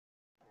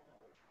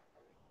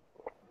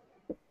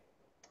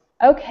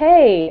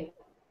Okay,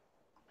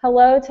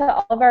 hello to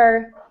all of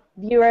our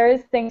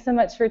viewers. Thanks so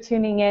much for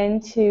tuning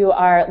in to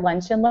our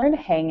Lunch and Learn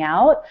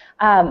Hangout.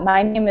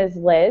 My name is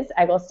Liz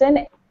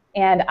Eggleston,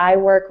 and I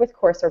work with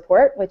Course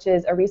Report, which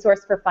is a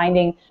resource for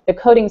finding the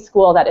coding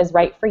school that is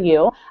right for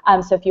you.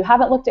 So if you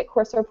haven't looked at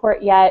Course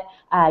Report yet,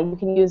 you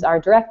can use our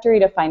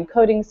directory to find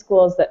coding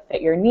schools that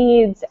fit your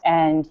needs,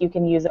 and you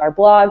can use our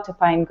blog to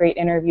find great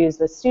interviews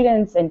with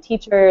students and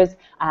teachers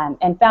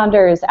and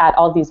founders at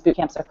all these boot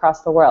camps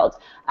across the world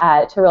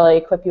to really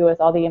equip you with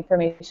all the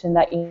information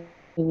that you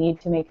need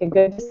to make a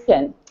good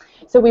decision.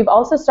 So we've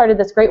also started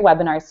this great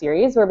webinar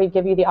series where we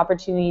give you the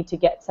opportunity to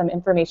get some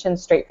information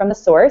straight from the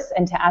source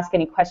and to ask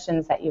any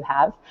questions that you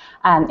have.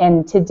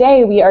 And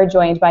today we are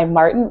joined by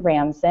Martin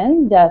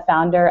Ramsin, the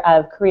founder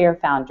of Career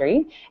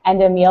Foundry,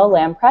 and Emil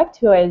Lamprecht,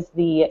 who is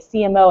the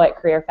CMO at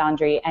Career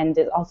Foundry and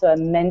is also a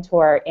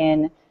mentor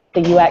in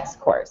the UX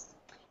course.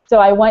 So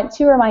I want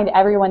to remind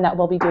everyone that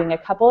we'll be doing a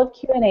couple of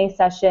Q&A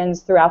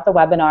sessions throughout the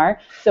webinar.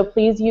 So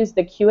please use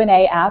the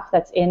Q&A app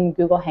that's in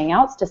Google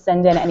Hangouts to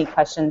send in any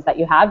questions that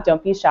you have.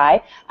 Don't be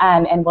shy,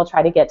 and we'll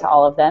try to get to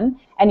all of them.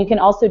 And you can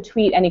also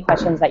tweet any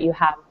questions that you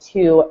have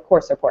to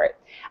Course Report.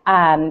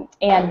 And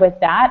with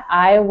that,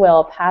 I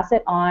will pass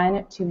it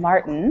on to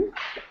Martin.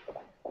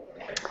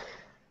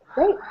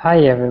 Great.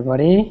 Hi,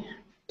 everybody.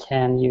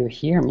 Can you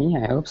hear me?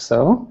 I hope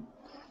so.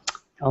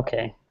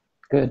 Okay,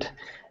 good.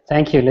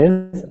 Thank you,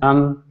 Liz.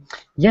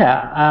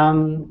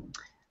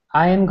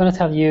 I am going to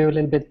tell you a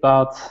little bit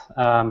about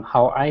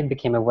how I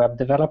became a web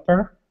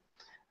developer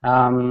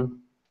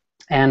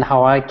and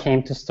how I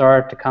came to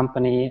start a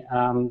company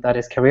that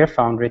is Career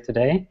Foundry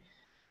today.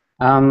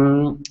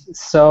 A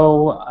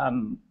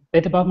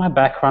bit about my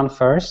background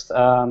first.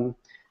 I've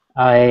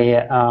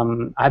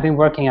been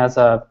working as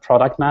a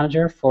product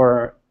manager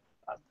for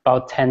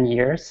about 10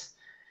 years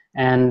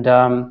and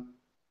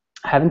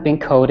haven't been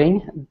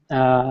coding,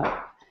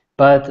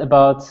 but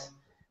about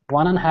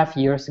 1.5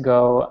 years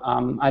ago,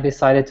 I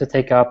decided to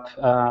take up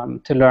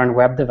to learn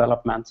web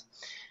development.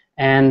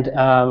 And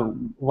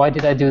why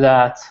did I do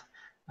that?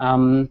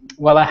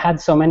 Well, I had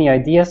so many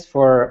ideas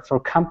for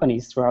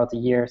companies throughout the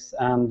years,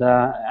 and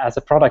as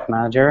a product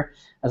manager,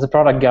 as a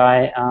product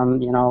guy,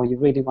 you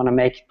really want to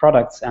make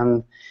products,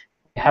 and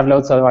you have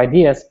loads of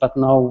ideas, but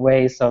no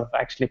ways of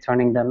actually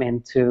turning them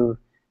into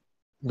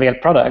real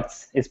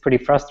products. It's pretty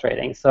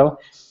frustrating. So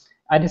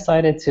I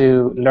decided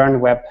to learn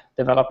web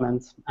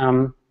development.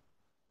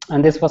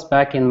 And this was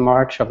back in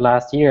March of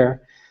last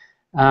year.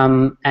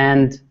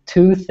 And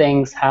two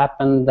things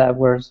happened that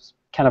were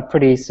kind of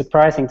pretty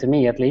surprising to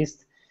me, at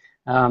least.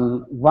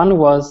 One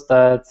was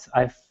that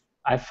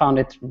I found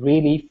it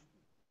really,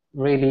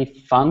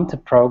 really fun to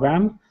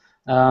program.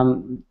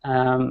 And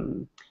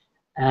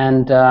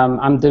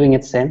I'm doing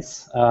it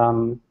since.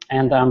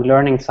 And I'm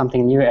learning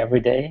something new every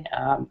day.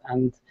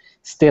 And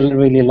still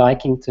really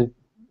liking to,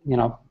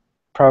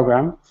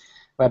 program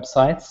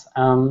websites.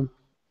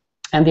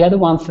 And the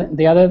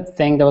other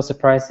thing that was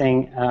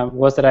surprising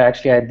was that I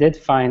did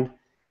find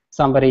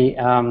somebody,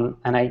 and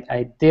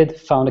I did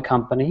found a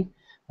company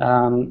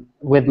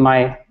with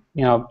my,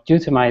 due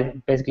to my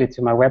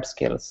web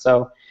skills.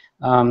 So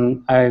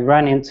I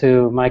ran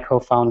into my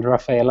co-founder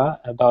Rafaela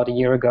about a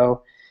year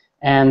ago,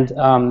 and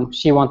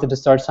she wanted to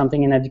start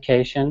something in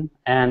education.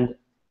 And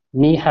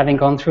me having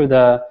gone through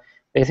the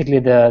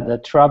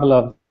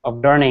trouble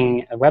of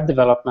learning web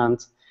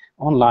development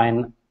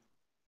online,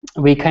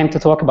 we came to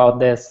talk about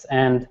this,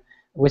 and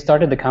we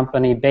started the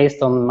company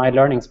based on my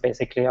learnings,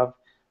 basically, of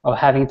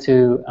having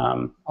to,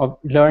 of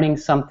learning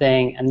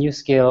something, a new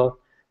skill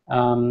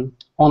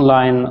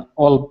online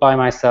all by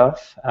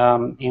myself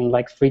in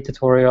like free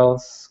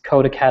tutorials,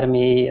 Code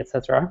Academy,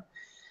 etc.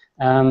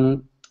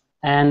 So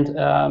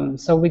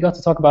we got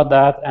to talk about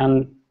that,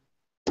 and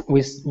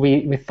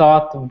we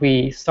thought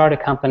we start a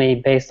company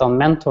based on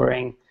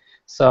mentoring.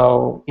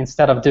 So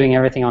instead of doing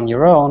everything on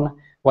your own,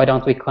 why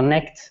don't we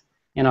connect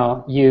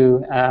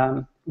you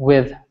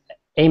with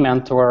a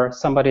mentor,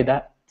 somebody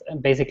that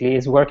basically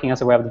is working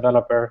as a web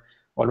developer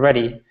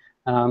already,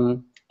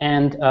 and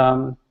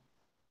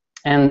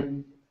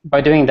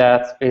by doing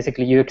that,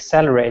 basically you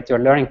accelerate your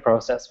learning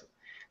process.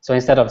 So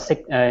instead of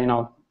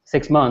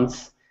 6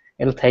 months,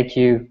 it'll take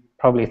you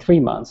probably 3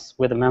 months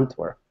with a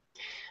mentor.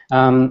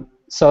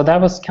 So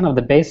that was kind of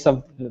the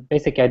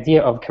basic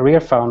idea of Career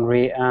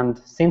Foundry, and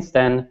since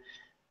then,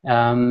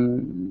 I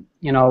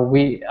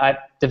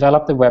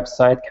developed a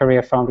website,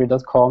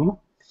 careerfoundry.com,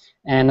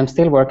 and I'm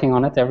still working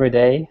on it every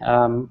day.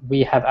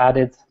 We have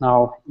added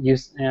now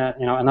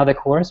another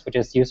course, which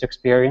is user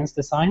experience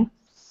design.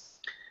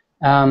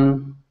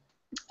 And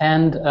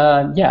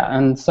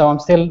so I'm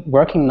still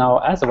working now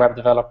as a web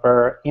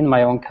developer in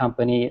my own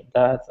company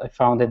that I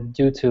founded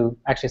due to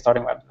actually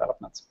starting web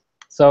development.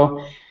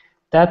 So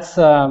that's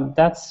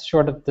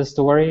sort of the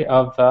story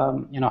of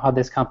how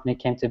this company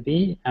came to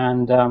be,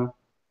 and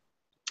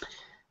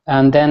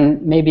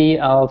then maybe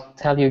I'll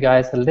tell you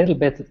guys a little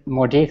bit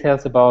more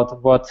details about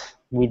what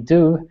we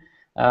do.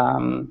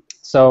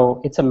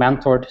 So it's a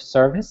mentored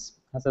service,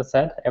 as I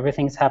said.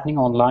 Everything's happening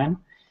online.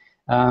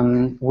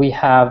 We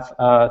have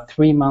a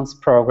 3 months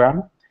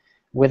program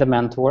with a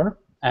mentor,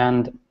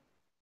 and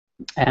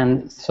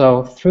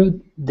so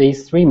through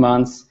these 3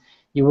 months,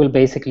 you will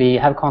basically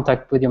have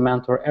contact with your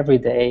mentor every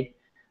day.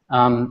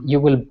 You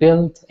will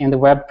build in the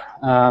web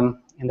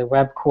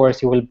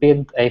course. You will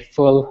build a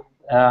full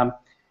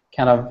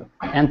kind of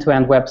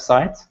end-to-end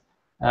website,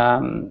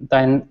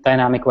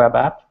 dynamic web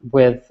app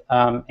with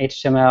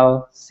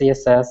HTML,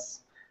 CSS,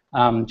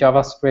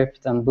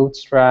 JavaScript, and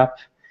Bootstrap,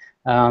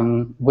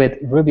 with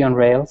Ruby on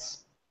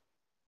Rails.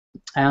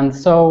 And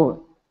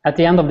so at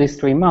the end of these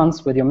 3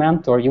 months with your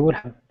mentor, you would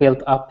have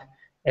built up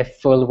a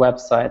full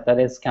website that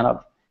is kind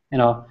of,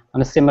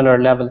 on a similar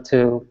level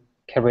to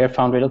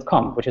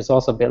careerfoundry.com, which is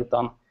also built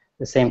on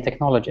the same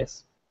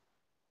technologies.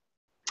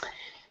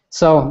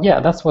 So yeah,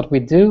 that's what we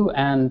do,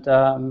 and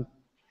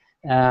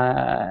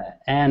yeah,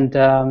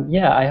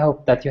 I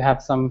hope that you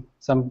have some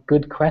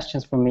good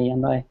questions for me,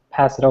 and I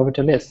pass it over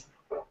to Liz.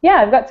 Yeah,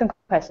 I've got some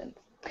questions.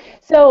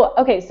 So,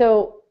 okay,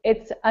 so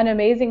it's an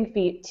amazing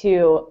feat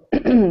to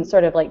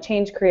sort of like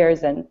change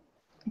careers and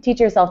teach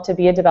yourself to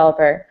be a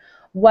developer.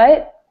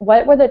 What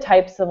were the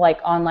types of like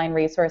online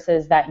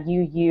resources that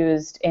you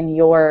used in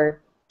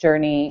your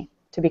journey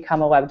to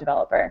become a web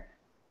developer?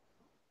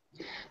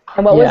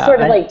 And what was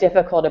sort of like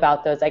difficult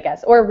about those, I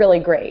guess, or really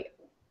great?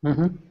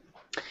 Mm-hmm.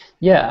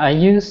 Yeah, I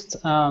used,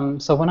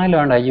 so when I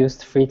learned, I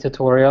used free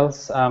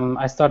tutorials.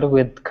 I started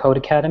with Code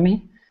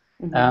Academy,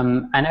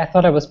 and I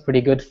thought I was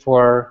pretty good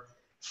for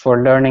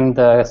learning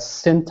the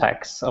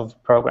syntax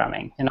of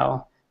programming.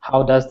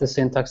 How does the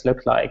syntax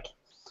look like?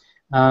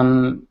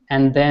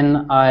 And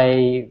then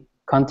I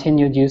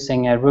continued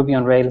using a Ruby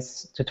on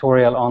Rails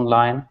tutorial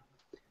online,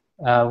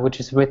 which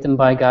is written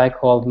by a guy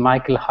called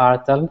Michael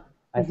Hartel,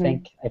 I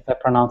think, if I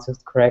pronounce it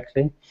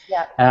correctly.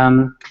 Yeah.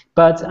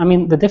 But I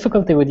mean, the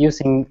difficulty with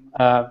using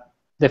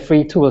the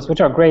free tools,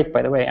 which are great,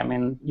 by the way, I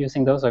mean,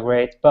 using those are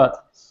great,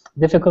 but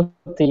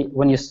difficulty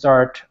when you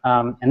start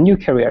a new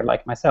career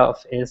like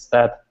myself is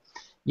that,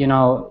 you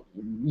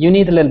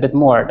need a little bit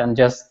more than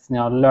just,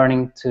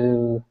 learning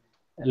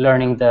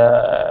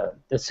the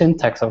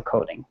syntax of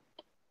coding.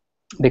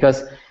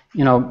 Because,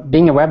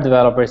 being a web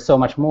developer is so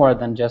much more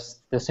than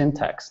just the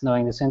syntax,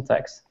 knowing the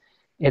syntax.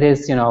 It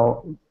is,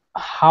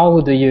 how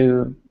do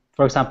you,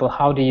 for example,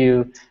 how do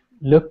you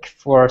look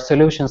for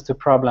solutions to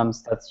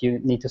problems that you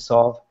need to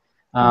solve?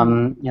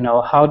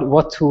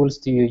 What tools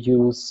do you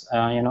use?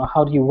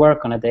 How do you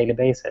work on a daily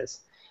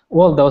basis?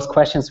 All those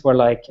questions were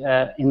like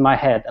in my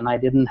head, and I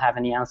didn't have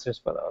any answers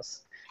for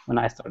those when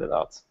I started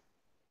out.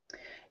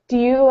 Do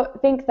you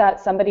think that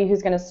somebody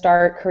who's going to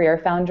start Career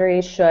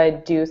Foundry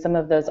should do some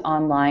of those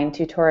online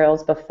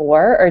tutorials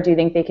before, or do you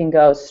think they can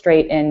go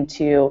straight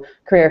into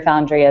Career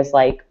Foundry as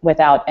like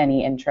without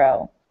any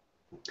intro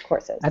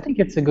courses? I think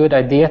it's a good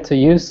idea to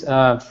use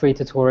free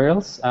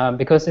tutorials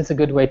because it's a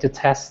good way to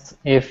test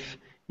if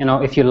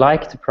you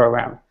like to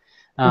program.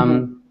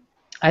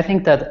 I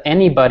think that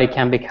anybody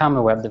can become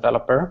a web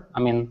developer. I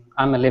mean,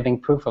 I'm a living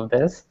proof of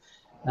this.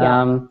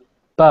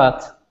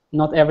 But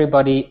not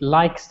everybody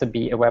likes to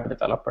be a web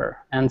developer,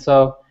 and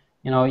so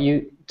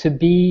to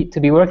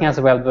be working as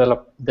a web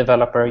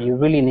developer, you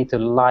really need to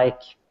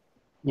like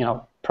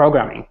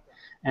programming,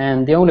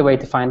 and the only way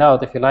to find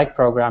out if you like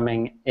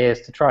programming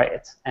is to try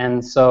it.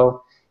 And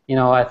so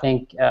I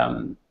think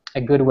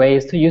a good way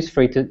is to use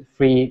free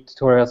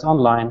tutorials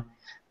online.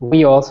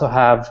 We also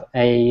have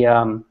a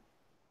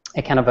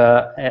kind of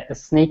a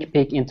sneak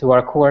peek into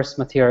our course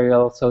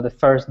material. So the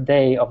first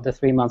day of the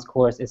 3 months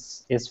course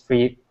is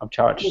free of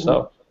charge.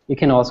 So you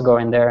can also go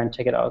in there and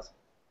check it out.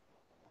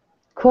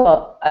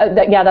 Cool.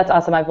 Yeah, that's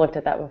awesome. I've looked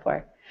at that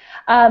before.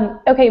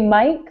 Okay,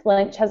 Mike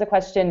Lynch has a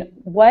question.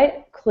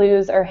 What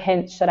clues or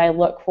hints should I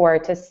look for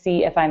to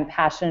see if I'm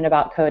passionate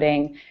about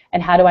coding,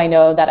 and how do I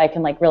know that I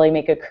can like really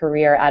make a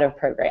career out of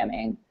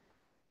programming?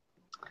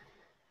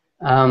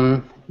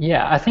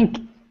 Yeah, I think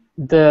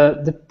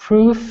the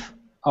proof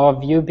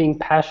of you being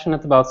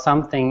passionate about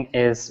something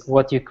is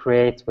what you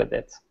create with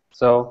it.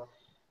 So,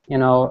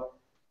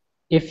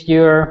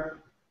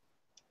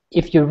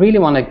 if you really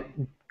want to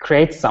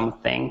create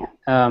something,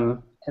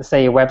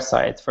 say a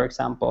website, for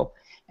example,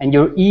 and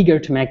you're eager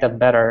to make that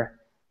better,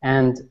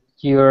 and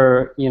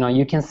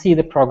you can see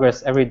the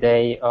progress every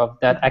day of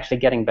that actually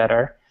getting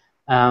better,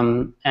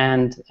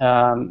 and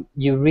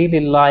you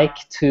really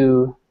like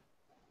to,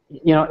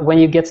 when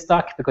you get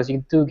stuck, because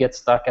you do get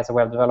stuck as a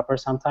web developer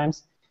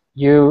sometimes,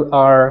 you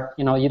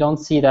don't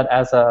see that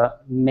as a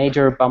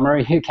major bummer.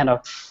 You kind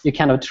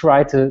of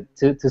try to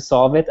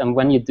solve it, and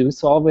when you do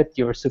solve it,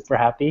 you're super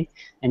happy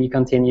and you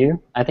continue.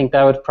 I think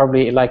that would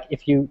probably, like,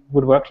 if you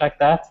would work like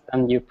that,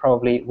 then you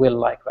probably will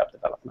like web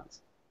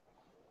development.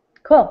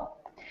 Cool.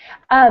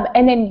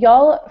 And then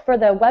y'all, for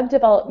the web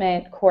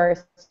development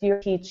course, you're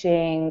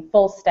teaching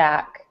full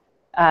stack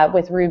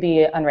with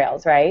Ruby on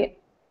Rails, right?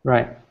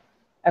 Right.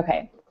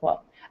 Okay,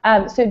 cool.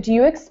 So do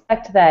you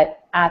expect that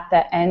at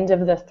the end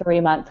of the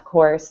 3-month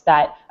course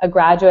that a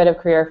graduate of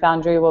Career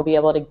Foundry will be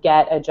able to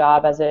get a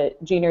job as a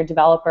junior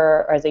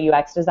developer or as a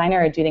UX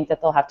designer, or do you think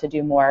that they'll have to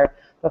do more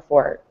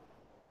before?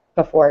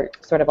 before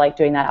sort of like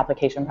doing that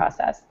application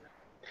process?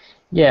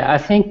 Yeah, I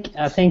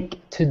think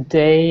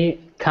today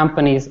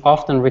companies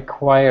often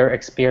require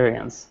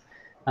experience.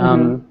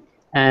 Um,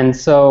 and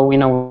so,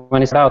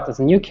 when you start out as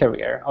a new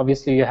career,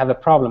 obviously you have a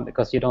problem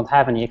because you don't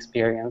have any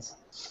experience.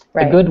 A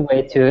Right. good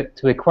way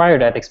to acquire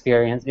that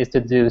experience is to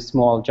do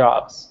small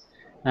jobs.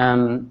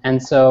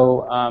 And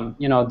so,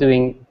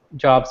 doing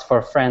jobs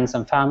for friends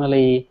and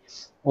family,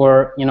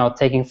 or,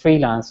 taking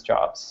freelance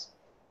jobs.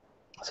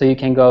 So you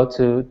can go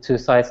to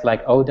sites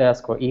like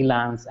Odesk or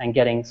Elance and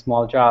getting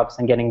small jobs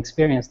and getting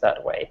experience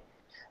that way.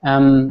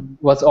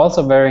 What's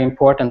also very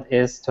important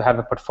is to have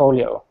a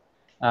portfolio,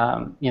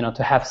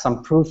 to have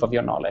some proof of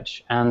your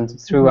knowledge. And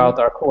throughout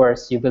our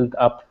course, you build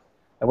up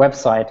a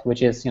website,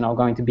 which is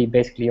going to be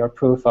basically your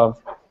proof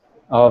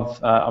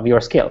of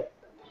your skill,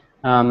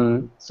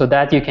 so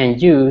that you can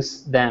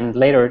use then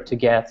later to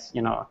get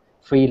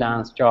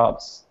freelance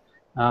jobs,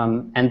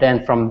 and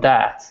then from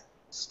that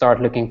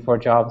start looking for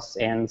jobs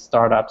in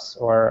startups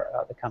or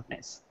other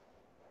companies.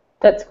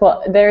 That's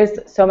cool. There's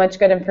so much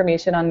good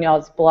information on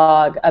y'all's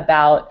blog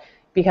about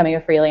becoming a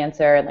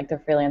freelancer and like the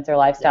freelancer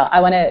lifestyle. I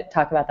want to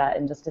talk about that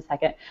in just a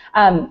second.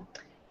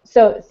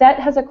 So Seth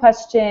has a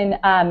question.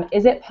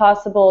 Is it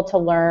possible to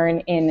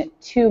learn in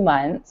 2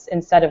 months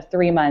instead of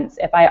 3 months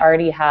if I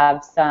already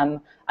have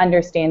some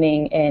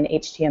understanding in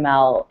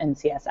HTML and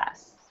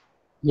CSS?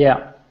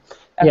 Yeah,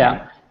 Okay.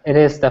 yeah, it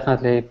is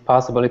definitely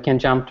possible. You can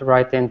jump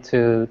right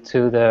into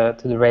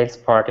the Rails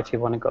part if you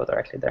want to go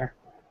directly there.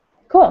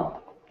 Cool.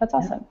 That's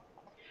awesome.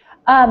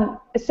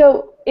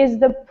 So is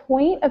the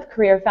point of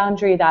Career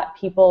Foundry that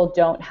people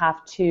don't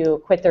have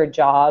to quit their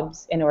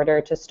jobs in order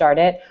to start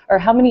it? Or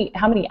how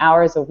many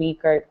hours a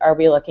week are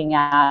we looking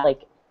at?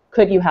 Like,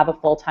 could you have a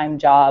full-time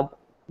job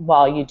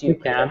while you do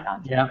Career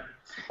Foundry? Yeah.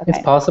 Okay.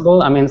 It's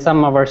possible. I mean,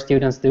 some of our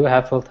students do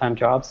have full-time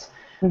jobs.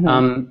 So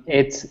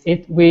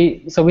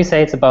we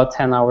say it's about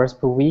 10 hours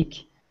per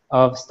week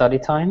of study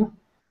time.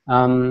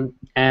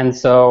 And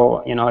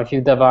so, if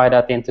you divide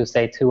that into,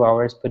 say, 2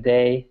 hours per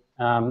day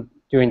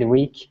during the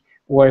week,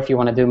 or if you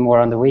want to do more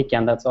on the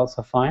weekend, that's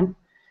also fine.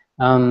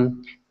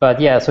 But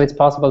yeah, so it's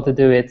possible to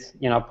do it,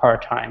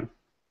 part-time.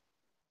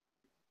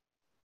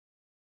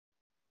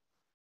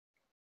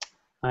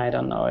 I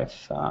don't know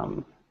if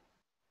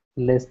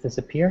Liz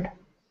disappeared.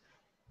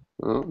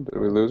 Oh, did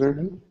we lose her?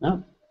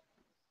 No.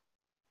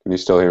 Can you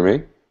still hear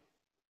me?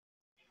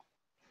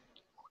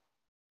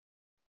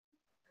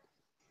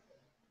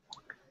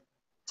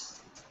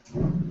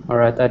 All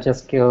right, I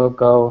just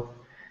go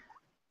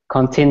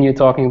continue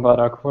talking about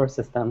our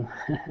courses then.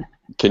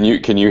 Can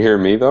you hear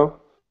me though?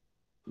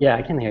 Yeah,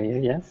 I can hear you,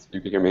 yes. You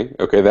can hear me?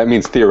 Okay, that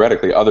means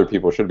theoretically other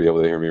people should be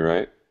able to hear me,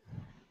 right?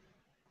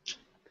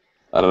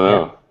 I don't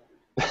know.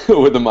 Yeah.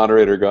 With the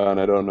moderator gone,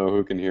 I don't know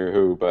who can hear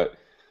who, but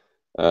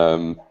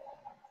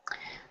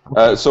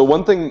so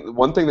one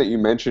thing that you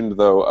mentioned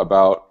though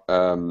about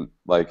the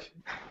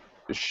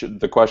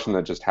question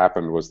that just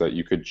happened was that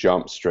you could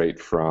jump straight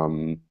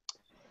from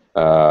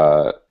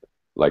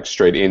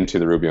straight into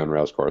the Ruby on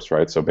Rails course,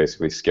 right? So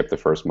basically skip the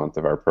first month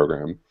of our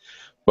program.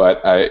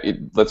 But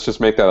let's just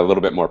make that a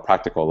little bit more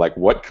practical. Like,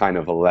 what kind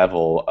of a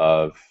level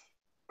of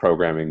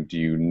programming do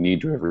you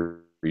need to have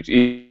reached?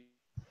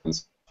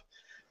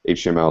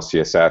 HTML,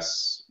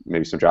 CSS,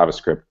 maybe some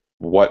JavaScript.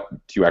 What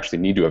do you actually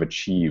need to have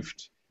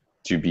achieved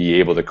to be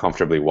able to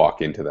comfortably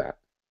walk into that?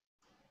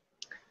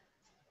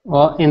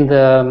 Well, in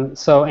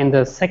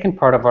the second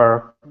part of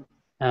our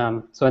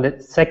so in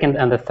the second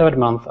and the third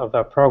month of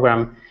our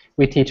program,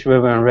 we teach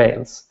Ruby on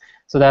Rails.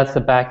 So that's the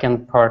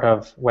back-end part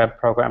of web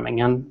programming,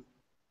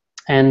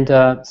 and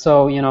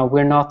so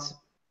we're not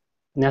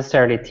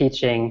necessarily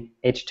teaching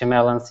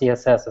HTML and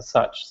CSS as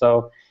such.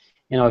 So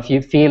if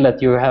you feel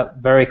that you are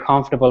very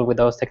comfortable with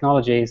those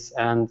technologies,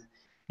 and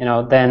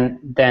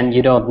then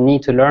you don't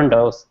need to learn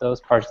those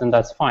parts, then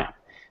that's fine.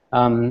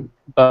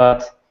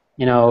 But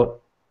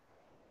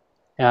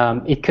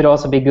it could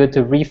also be good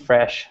to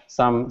refresh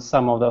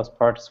some of those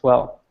parts as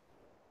well.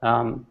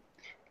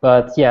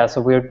 But yeah,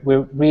 so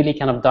we're really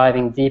kind of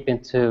diving deep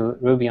into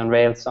Ruby on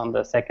Rails on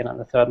the second and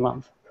the third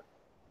month.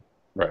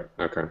 Right.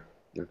 Okay.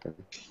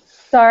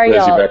 Sorry, Liz,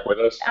 y'all. you back with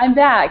us? I'm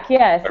back.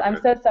 Yes. Okay.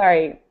 I'm so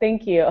sorry.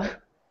 Thank you.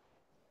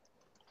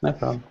 No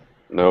problem.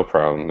 No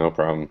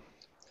problem.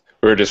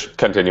 We were just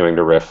continuing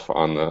to riff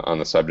on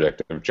the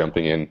subject of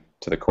jumping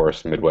into the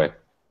course midway.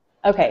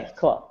 Okay.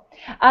 Cool.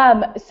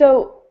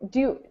 So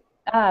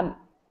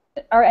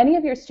are any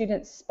of your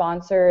students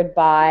sponsored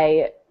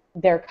by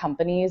their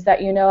companies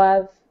that you know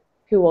of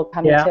who will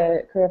come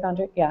to Career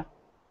Foundry? Yeah.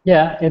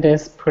 Yeah, it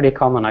is pretty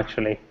common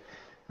actually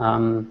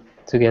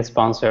to get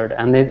sponsored,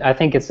 and I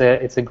think it's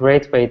a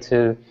great way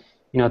to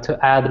to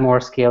add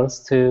more skills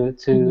to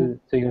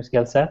your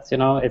skill sets.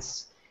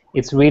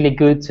 It's really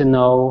good to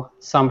know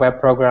some web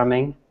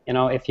programming.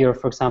 If you're,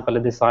 for example, a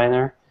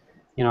designer,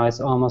 it's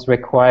almost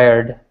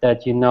required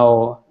that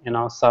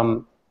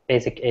some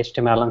basic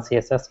HTML and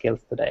CSS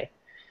skills today.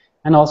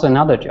 And also in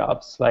other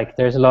jobs, like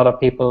there's a lot of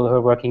people who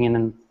are working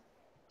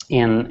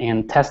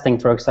in testing,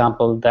 for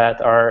example,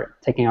 that are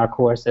taking our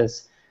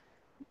courses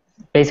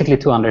basically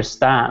to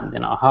understand,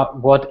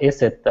 what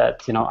is it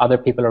that other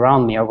people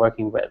around me are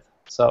working with.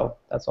 So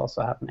that's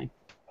also happening.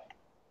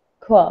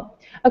 Cool.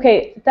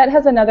 Okay, that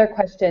has another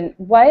question.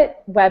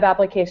 What web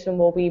application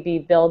will we be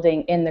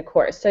building in the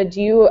course? So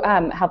do you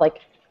have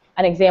like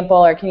an example,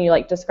 or can you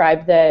like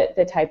describe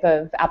the type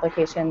of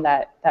application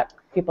that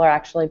people are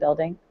actually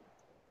building?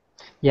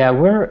 Yeah,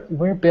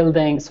 we're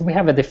building, so we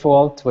have a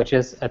default, which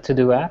is a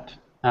to-do app.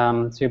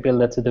 So you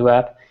build a to-do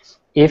app.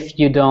 If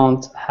you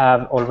don't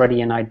have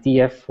already an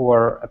idea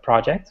for a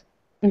project,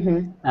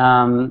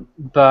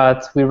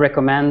 but we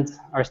recommend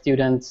our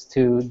students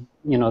to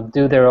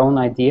do their own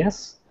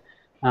ideas,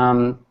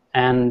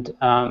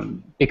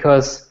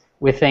 because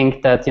we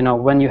think that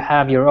when you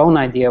have your own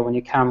idea, when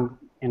you come,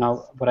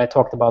 what I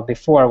talked about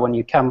before, when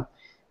you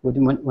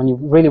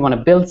really want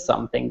to build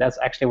something, that's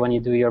actually when you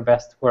do your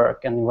best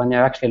work and when you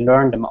actually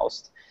learn the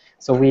most.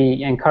 So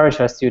we encourage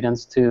our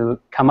students to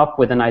come up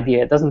with an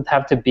idea. It doesn't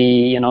have to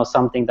be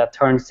something that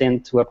turns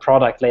into a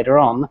product later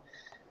on,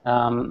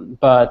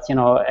 but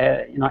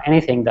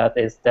anything that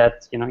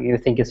you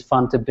think is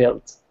fun to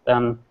build,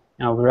 then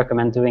we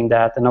recommend doing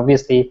that. And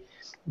obviously,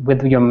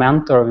 with your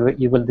mentor,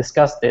 you will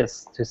discuss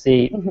this to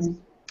see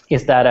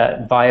is that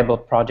a viable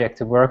project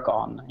to work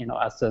on,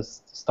 as a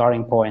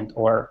starting point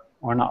or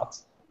not.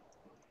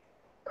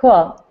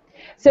 Cool.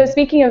 So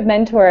speaking of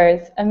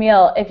mentors,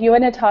 Emil, if you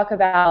want to talk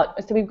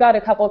about, so we've got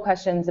a couple of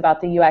questions about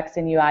the UX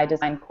and UI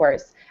design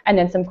course, and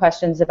then some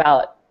questions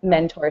about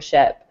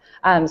mentorship.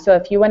 So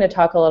if you want to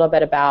talk a little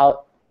bit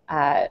about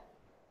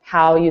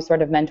how you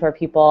sort of mentor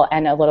people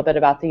and a little bit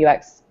about the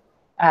UX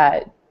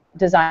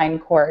design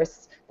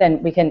course,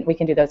 then we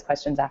can do those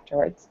questions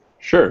afterwards.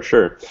 Sure.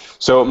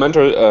 So from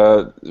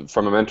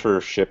a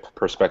mentorship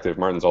perspective,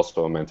 Martin's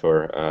also a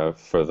mentor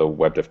for the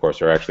web dev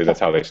course, or actually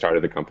that's how they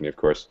started the company, of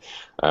course.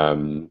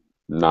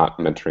 Not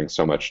mentoring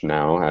so much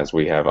now, as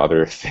we have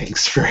other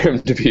things for him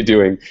to be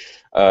doing.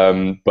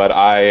 But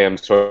I am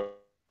sort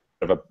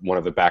of one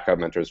of the backup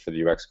mentors for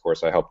the UX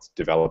course. I helped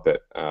develop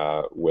it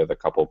with a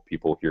couple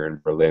people here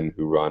in Berlin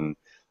who run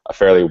a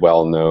fairly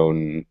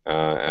well-known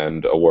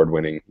and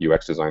award-winning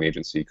UX design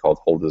agency called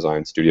Whole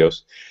Design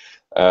Studios.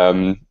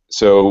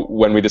 So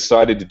when we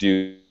decided to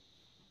do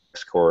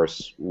this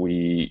course,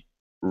 we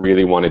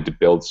really wanted to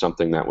build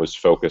something that was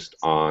focused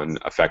on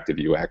effective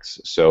UX.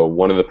 So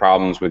one of the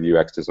problems with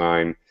UX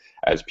design,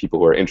 as people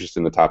who are interested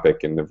in the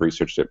topic and have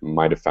researched it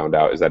might have found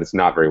out, is that it's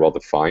not very well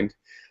defined.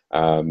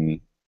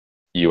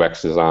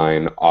 UX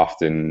design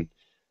often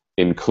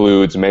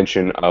includes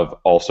mention of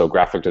also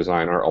graphic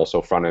design or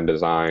also front-end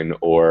design,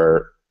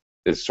 or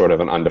is sort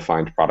of an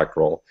undefined product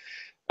role.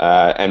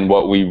 And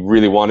what we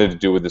really wanted to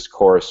do with this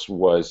course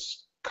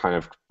was kind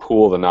of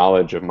pool the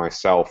knowledge of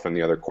myself and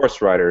the other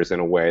course writers in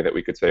a way that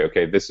we could say,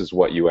 okay, this is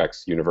what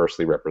UX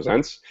universally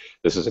represents,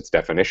 this is its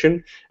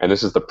definition, and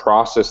this is the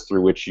process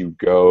through which you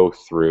go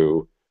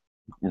through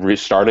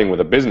starting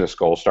with a business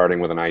goal, starting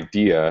with an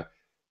idea,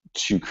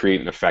 to create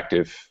an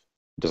effective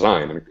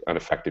design, an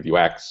effective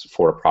UX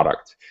for a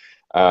product.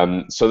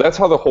 So that's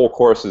how the whole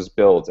course is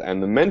built,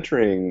 and the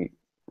mentoring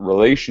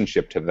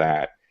relationship to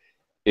that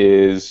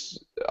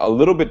is a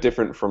little bit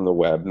different from the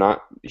web,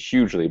 not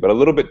hugely, but a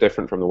little bit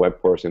different from the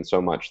web course in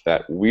so much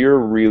that we're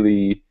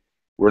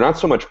not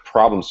so much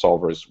problem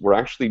solvers, we're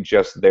actually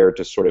just there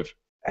to sort of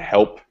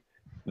help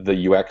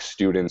the UX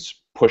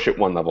students push it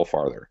one level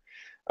farther,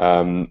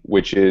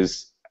 which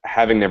is,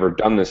 having never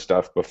done this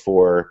stuff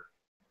before,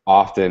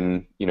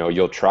 often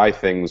you'll try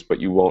things but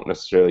you won't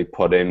necessarily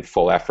put in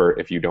full effort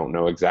if you don't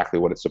know exactly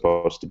what it's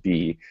supposed to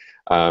be.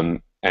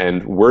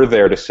 And we're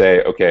there to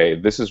say, okay,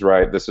 this is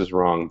right, this is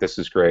wrong, this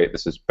is great,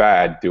 this is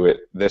bad, do it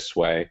this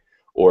way,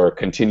 or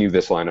continue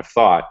this line of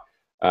thought.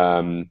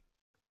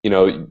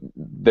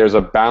 There's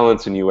a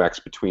balance in UX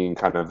between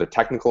kind of the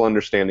technical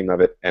understanding of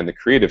it and the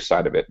creative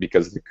side of it,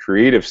 because the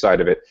creative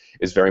side of it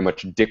is very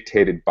much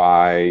dictated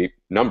by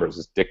numbers,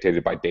 it's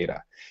dictated by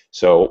data.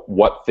 So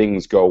what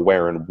things go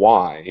where and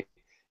why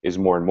is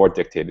more and more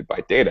dictated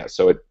by data.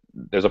 So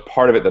there's a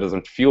part of it that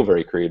doesn't feel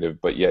very creative,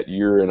 but yet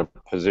you're in a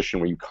position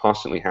where you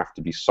constantly have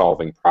to be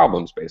solving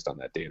problems based on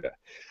that data.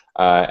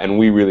 And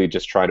we really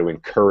just try to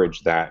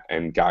encourage that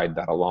and guide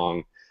that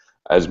along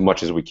as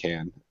much as we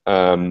can.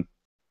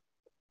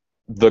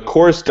 The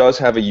course does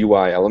have a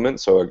UI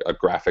element, so a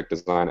graphic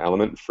design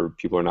element. For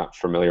people who are not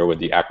familiar with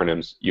the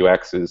acronyms,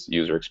 UX is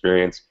user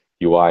experience,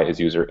 UI is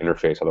user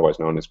interface, otherwise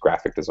known as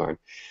graphic design.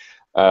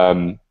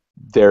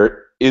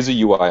 There is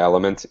a UI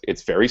element.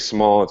 It's very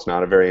small. It's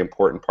not a very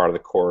important part of the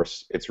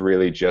course. It's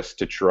really just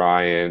to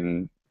try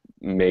and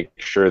make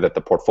sure that the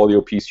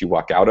portfolio piece you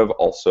walk out of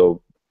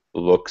also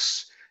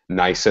looks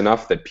nice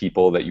enough that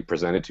people that you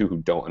present it to who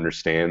don't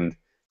understand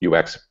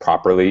UX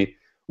properly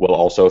will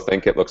also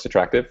think it looks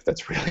attractive.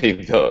 That's really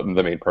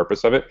the main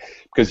purpose of it.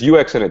 Because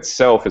UX in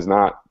itself is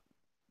not,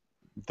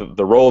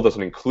 the role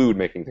doesn't include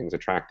making things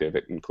attractive.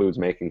 It includes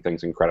making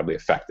things incredibly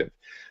effective.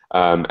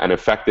 And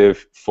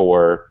effective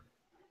for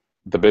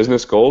the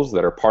business goals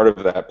that are part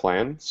of that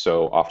plan.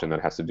 So often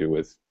that has to do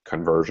with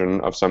conversion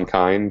of some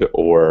kind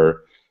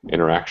or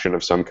interaction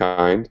of some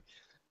kind.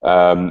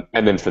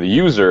 and then for the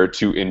user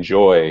to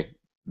enjoy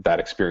that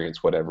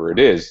experience, whatever it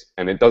is.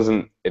 And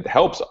it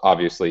helps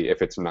obviously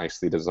if it's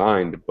nicely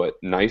designed, but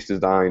nice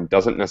design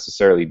doesn't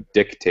necessarily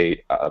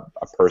dictate a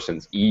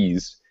person's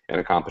ease in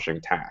accomplishing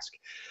a task.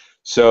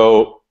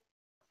 So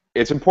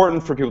it's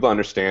important for people to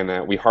understand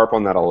that. We harp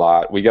on that a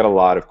lot. We get a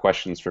lot of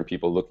questions from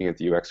people looking at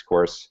the UX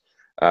course.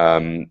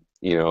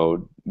 You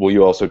know, will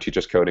you also teach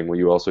us coding? Will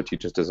you also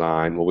teach us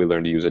design? Will we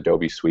learn to use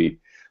Adobe Suite?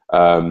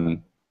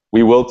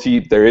 We will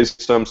teach, there is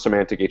some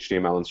semantic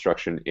HTML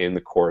instruction in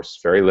the course,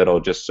 very little,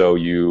 just so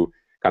you,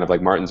 kind of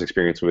like Martin's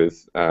experience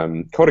with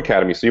Code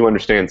Academy, so you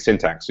understand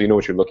syntax, so you know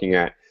what you're looking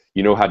at,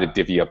 you know how to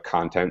divvy up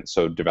content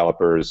so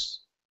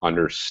developers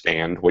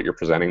understand what you're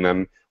presenting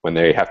them when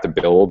they have to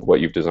build what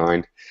you've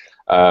designed.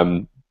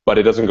 But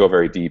it doesn't go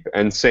very deep.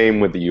 And same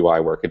with the UI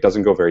work. It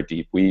doesn't go very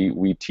deep.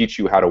 We teach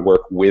you how to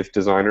work with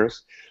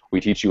designers. We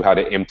teach you how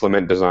to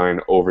implement design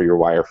over your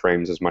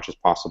wireframes as much as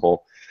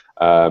possible.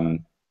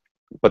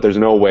 But there's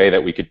no way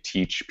that we could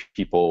teach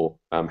people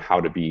how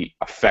to be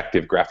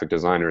effective graphic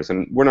designers.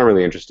 And we're not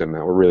really interested in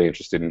that. We're really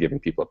interested in giving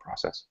people a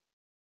process.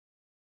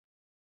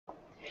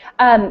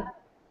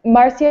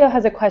 Marcio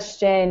has a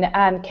question.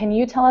 Can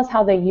you tell us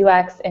how the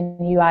UX and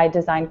UI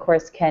design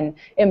course can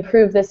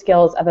improve the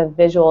skills of a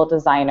visual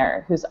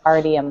designer who's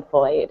already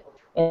employed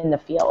in the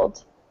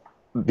field?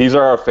 These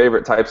are our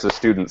favorite types of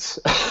students.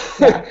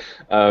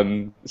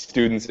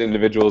 Students,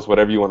 individuals,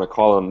 whatever you want to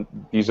call them,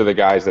 these are the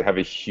guys that have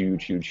a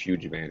huge, huge,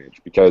 huge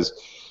advantage. Because,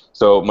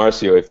 so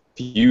Marcio, if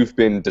you've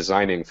been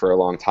designing for a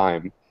long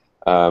time,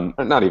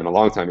 not even a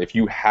long time, if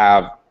you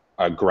have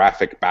a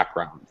graphic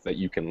background that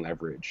you can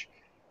leverage,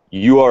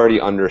 you already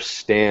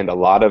understand a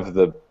lot of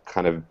the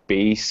kind of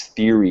base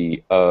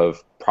theory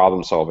of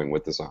problem solving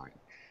with design,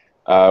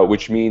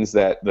 which means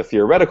that the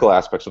theoretical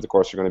aspects of the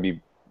course are going to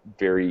be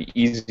very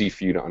easy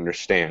for you to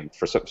understand.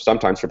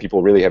 Sometimes for people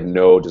who really have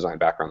no design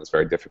background, it's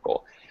very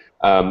difficult.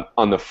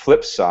 On the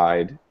flip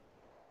side,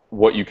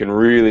 what you can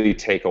really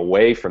take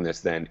away from this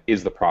then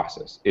is the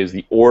process, is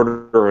the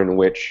order in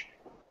which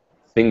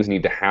things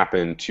need to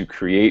happen to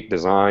create,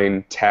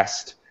 design,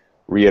 test,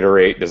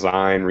 reiterate,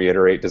 design,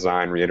 reiterate,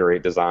 design,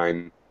 reiterate,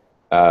 design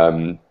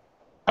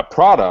a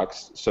product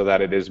so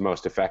that it is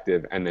most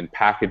effective, and then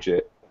package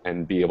it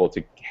and be able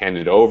to hand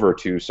it over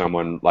to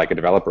someone like a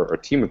developer or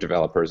a team of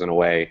developers in a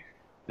way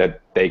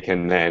that they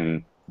can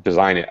then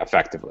design it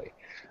effectively,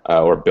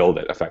 or build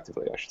it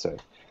effectively, I should say.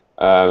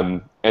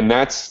 And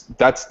that's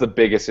the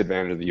biggest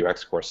advantage of the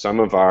UX course. Some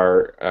of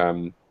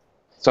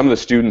the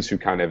students who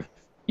kind of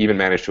even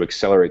manage to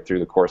accelerate through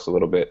the course a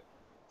little bit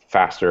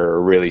faster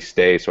or really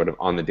stay sort of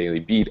on the daily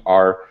beat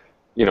are,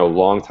 you know,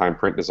 longtime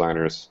print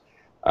designers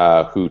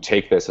who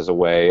take this as a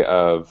way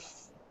of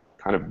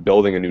kind of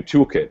building a new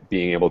toolkit,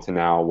 being able to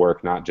now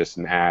work not just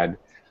in ad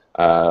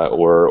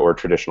or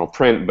traditional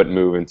print, but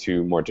move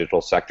into more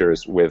digital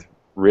sectors with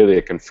really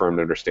a confirmed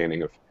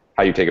understanding of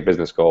how you take a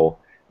business goal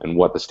and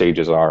what the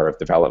stages are of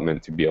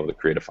development to be able to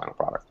create a final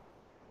product.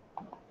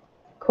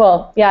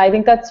 Cool. Yeah, I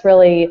think that's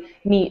really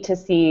neat to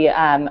see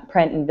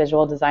print and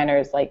visual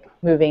designers like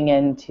moving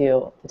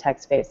into the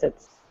tech space.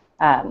 It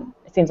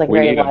seems like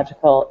very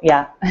logical.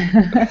 Yeah.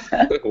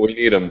 We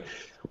need them.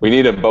 We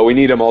need them, but we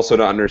need them also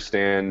to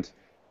understand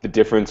the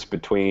difference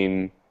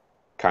between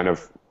kind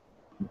of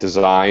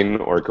design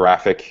or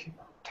graphic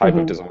type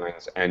of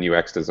designs and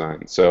UX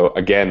design. So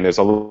again, there's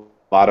a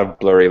lot of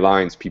blurry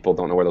lines. People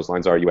don't know where those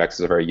lines are. UX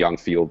is a very young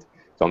field.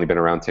 It's only been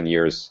around 10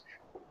 years.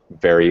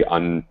 Very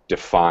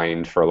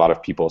undefined for a lot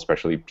of people,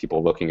 especially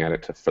people looking at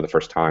it for the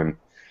first time.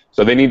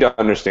 So they need to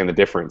understand the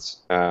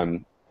difference.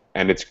 And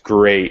it's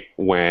great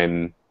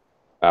when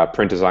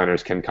print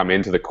designers can come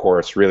into the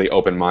course really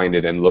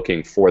open-minded and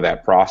looking for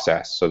that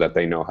process so that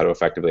they know how to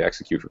effectively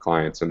execute for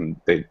clients. And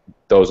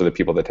those are the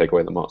people that take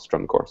away the most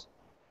from the course.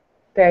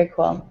 Very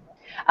cool.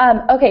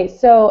 Okay,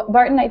 so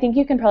Martin, I think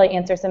you can probably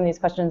answer some of these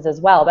questions as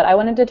well, but I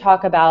wanted to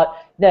talk about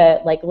the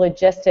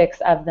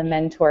logistics of the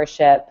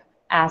mentorship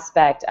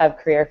aspect of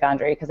Career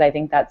Foundry, because I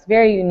think that's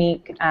very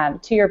unique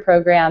to your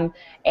program,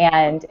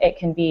 and it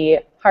can be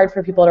hard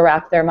for people to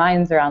wrap their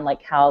minds around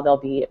how they'll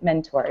be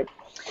mentored.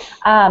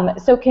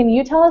 So can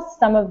you tell us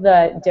some of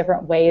the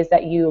different ways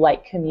that you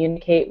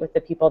communicate with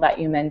the people that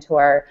you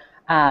mentor,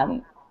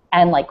 and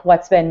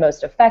what's been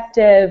most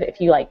effective, if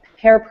you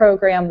pair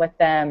program with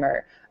them,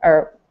 or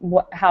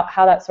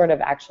how that sort of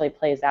actually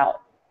plays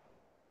out?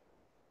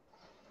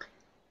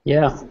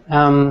 Yeah,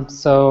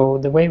 so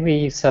the way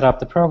we set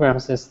up the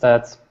programs is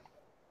that, as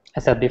I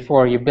said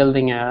before, you're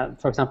building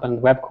for example, in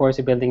the web course,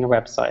 you're building a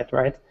website,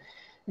 right?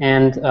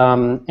 And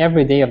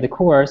every day of the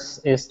course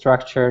is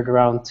structured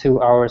around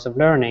 2 hours of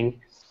learning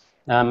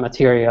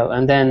material,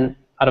 and then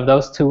out of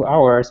those 2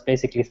 hours,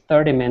 basically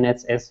 30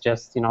 minutes is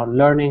just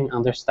learning,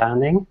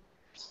 understanding,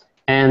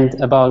 and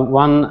about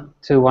 1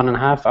 to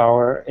 1.5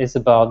 hours is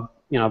about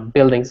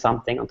building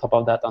something on top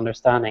of that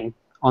understanding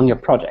on your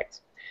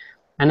project.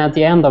 And at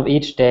the end of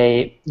each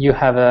day, you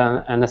have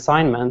an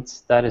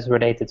assignment that is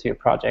related to your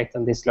project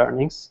and these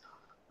learnings.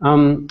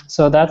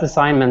 So that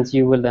assignment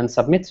you will then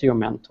submit to your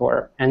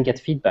mentor and get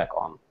feedback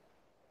on.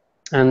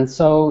 And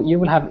so you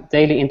will have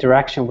daily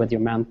interaction with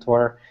your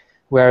mentor,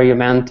 where your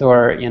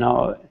mentor,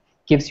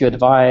 gives you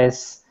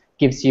advice,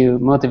 gives you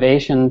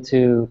motivation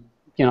to,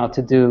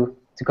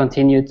 to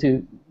continue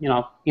to,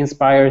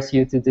 inspires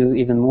you to do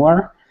even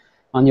more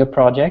on your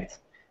project.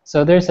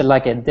 So there's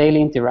like a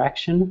daily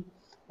interaction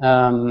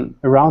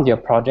around your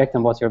project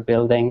and what you're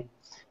building.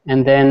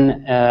 And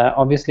then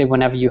obviously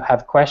whenever you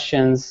have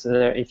questions,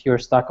 if you're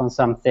stuck on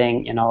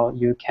something,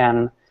 you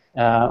can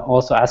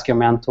also ask your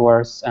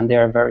mentors, and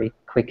they're very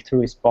quick to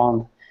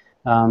respond.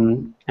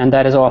 And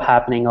that is all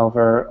happening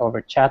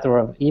over chat or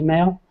over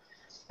email.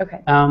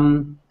 Okay.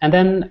 And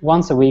then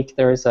once a week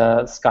there is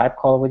a Skype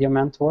call with your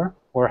mentor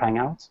or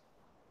Hangout.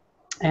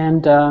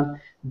 And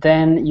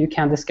then you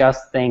can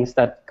discuss things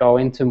that go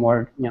into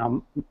more,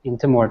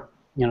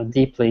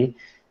 deeply,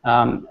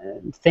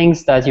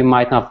 things that you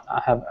might not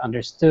have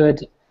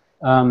understood,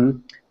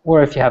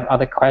 or if you have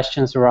other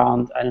questions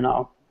around, I don't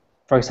know,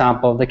 for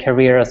example, the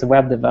career as a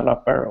web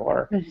developer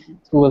or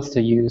tools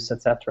to use,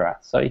 etc.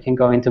 So you can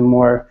go into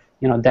more,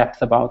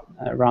 depth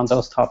around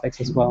those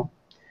topics as well.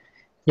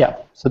 Yeah.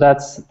 So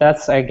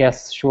that's I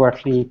guess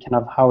shortly kind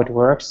of how it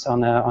works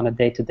on a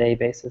day-to-day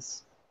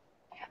basis.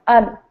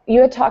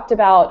 You had talked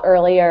about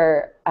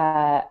earlier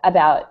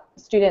about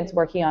students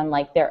working on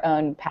like their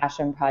own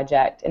passion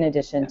project in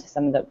addition to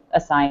some of the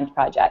assigned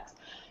projects.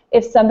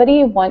 If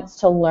somebody wants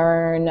to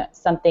learn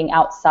something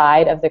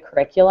outside of the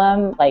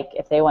curriculum, like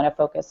if they want to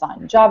focus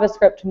on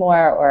JavaScript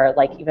more or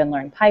like even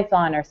learn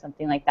Python or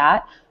something like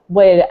that,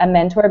 would a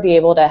mentor be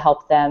able to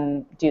help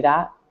them do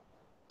that?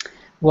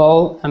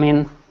 Well, I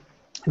mean,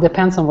 it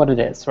depends on what it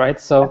is, right?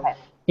 So Okay.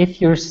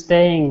 If you're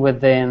staying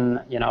within,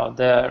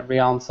 the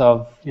realms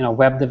of,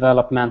 web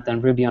development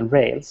and Ruby on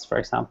Rails, for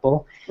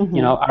example,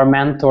 our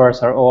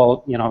mentors are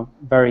all,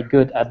 very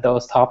good at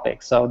those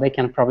topics, so they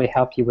can probably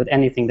help you with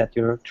anything that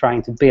you're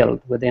trying to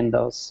build within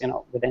those,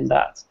 within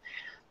that.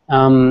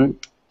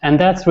 And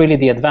that's really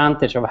the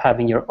advantage of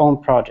having your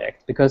own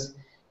project, because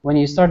when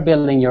you start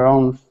building your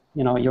own,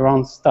 your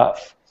own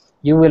stuff,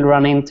 you will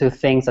run into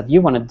things that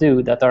you want to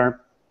do that are,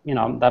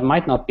 that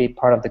might not be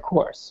part of the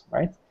course,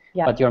 right?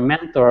 Yeah. But your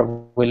mentor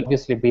will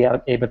obviously be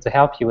able to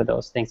help you with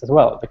those things as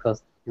well,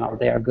 because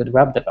they are good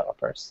web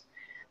developers.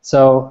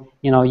 So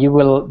you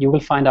will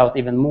find out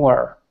even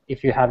more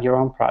if you have your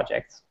own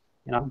project,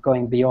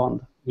 going beyond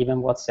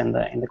even what's in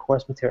the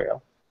course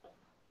material.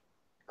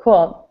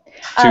 Cool.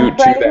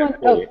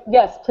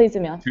 Yes, please,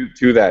 Emil.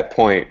 To that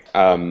point,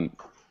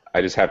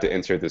 I just have to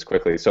insert this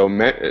quickly. So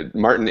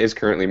Martin is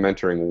currently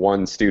mentoring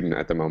one student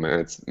at the moment,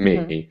 and it's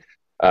me.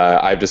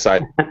 I've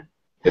decided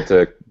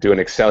to do an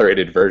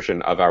accelerated version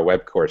of our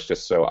web course,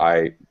 just so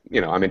I'm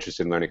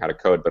interested in learning how to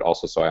code, but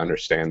also so I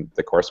understand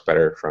the course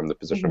better from the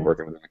position of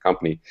working within the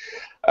company.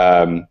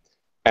 And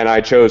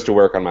I chose to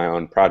work on my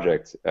own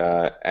project,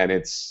 and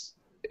it's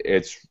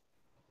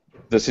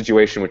the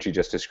situation which you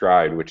just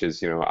described, which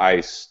is,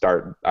 I've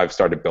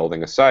started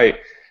building a site,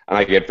 and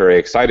I get very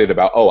excited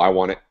about, I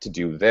want it to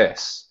do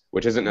this,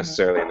 which isn't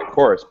necessarily in the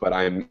course, but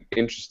I'm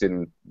interested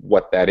in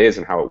what that is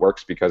and how it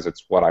works because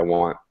it's what I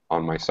want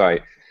on my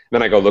site.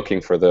 Then I go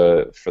looking for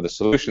the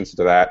solutions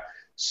to that.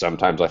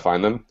 Sometimes I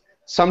find them.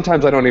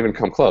 Sometimes I don't even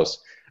come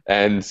close.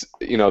 And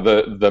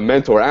the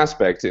mentor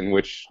aspect, in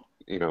which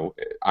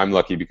I'm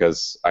lucky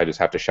because I just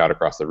have to shout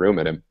across the room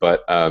at him.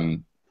 But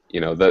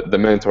the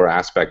mentor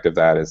aspect of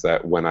that is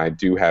that when I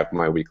do have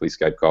my weekly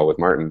Skype call with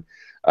Martin,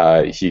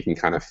 he can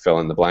kind of fill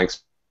in the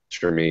blanks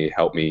for me,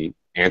 help me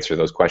answer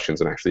those questions,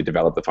 and actually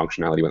develop the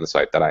functionality on the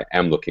site that I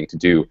am looking to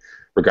do,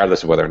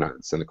 regardless of whether or not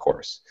it's in the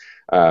course.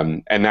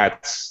 And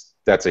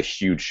that's a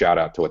huge shout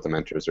out to what the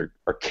mentors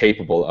are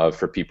capable of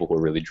for people who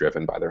are really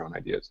driven by their own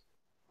ideas.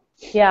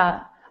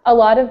 Yeah. A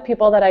lot of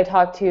people that I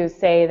talk to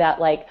say that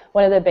like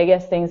one of the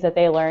biggest things that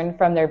they learn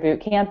from their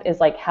boot camp is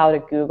like how to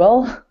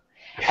Google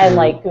and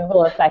like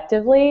Google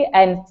effectively.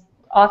 And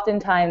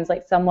oftentimes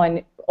like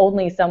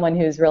only someone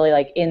who's really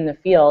like in the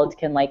field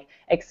can like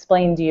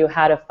explain to you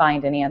how to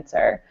find an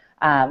answer.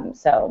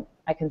 So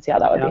I can see how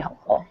that would be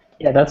helpful.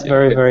 Yeah, that's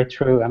very, very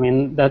true. I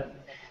mean,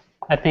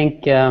 I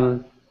think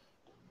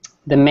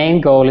the main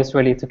goal is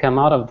really to come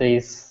out of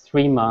these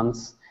 3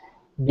 months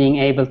being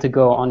able to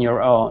go on your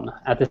own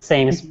at the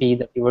same speed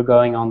that you were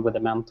going on with a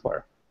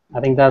mentor. I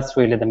think that's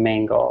really the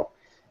main goal,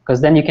 because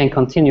then you can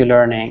continue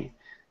learning.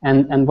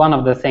 And one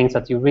of the things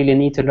that you really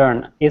need to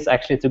learn is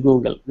actually to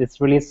Google.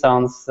 This really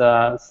sounds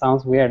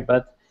weird,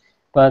 but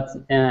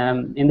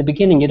in the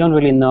beginning you don't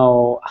really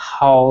know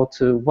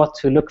what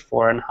to look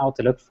for and how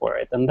to look for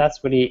it, and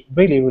that's really,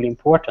 really, really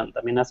important.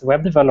 I mean, as a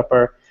web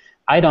developer,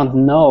 I don't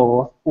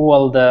know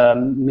all the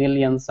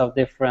millions of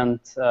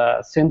different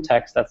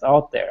syntax that's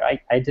out there.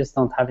 I just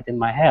don't have it in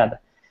my head.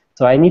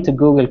 So I need to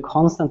Google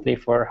constantly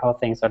for how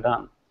things are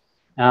done.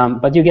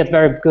 But you get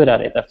very good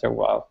at it after a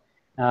while.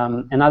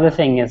 Another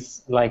thing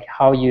is like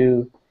how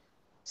you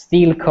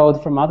steal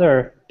code from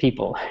other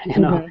people.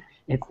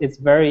 It's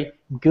very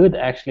good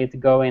actually to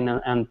go in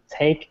and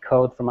take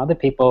code from other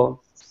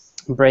people,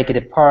 break it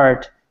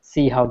apart,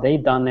 see how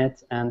they've done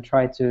it, and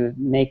try to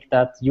make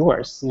that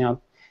yours.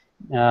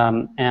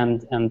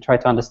 and try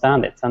to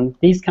understand it. And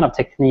these kind of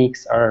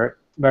techniques are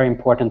very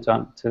important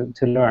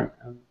to learn,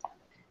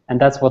 and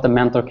that's what a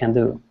mentor can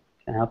do,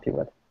 can help you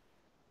with.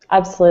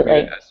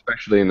 Absolutely.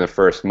 Especially in the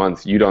first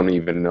month, you don't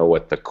even know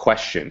what the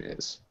question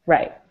is,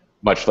 right?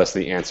 Much less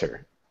the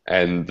answer.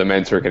 And the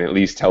mentor can at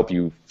least help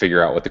you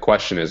figure out what the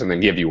question is, and then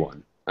give you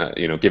one,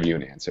 give you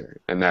an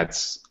answer. And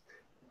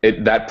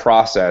that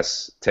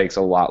process takes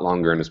a lot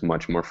longer and is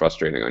much more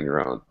frustrating on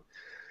your own.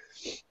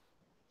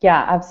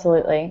 Yeah,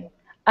 absolutely.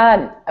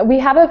 We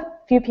have a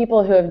few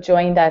people who have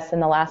joined us in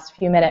the last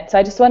few minutes, so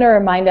I just want to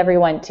remind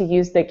everyone to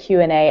use the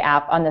Q&A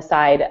app on the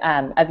side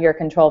of your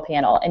control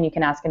panel, and you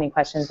can ask any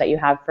questions that you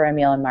have for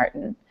Emil and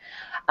Martin.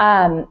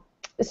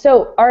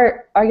 So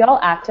are y'all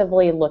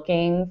actively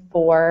looking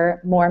for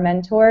more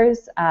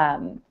mentors?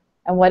 And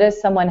what does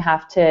someone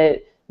have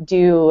to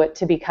do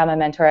to become a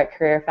mentor at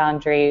Career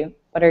Foundry?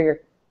 What are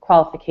your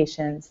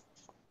qualifications?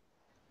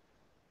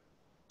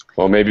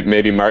 Well,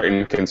 maybe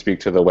Martin can speak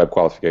to the web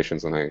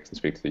qualifications, and I can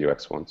speak to the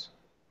UX ones.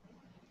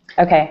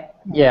 Okay.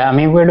 Yeah, I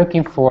mean, we're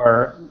looking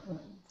for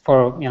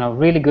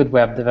really good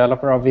web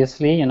developer,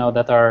 obviously,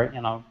 that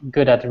are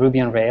good at Ruby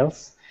on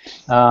Rails.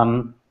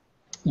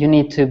 You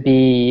need to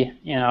be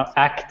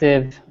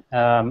active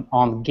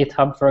on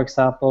GitHub, for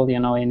example.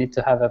 You need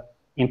to have an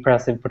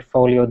impressive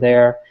portfolio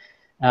there.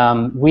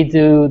 We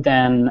do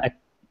then a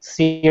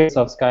series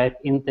of Skype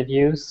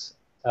interviews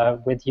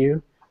with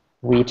you.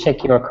 We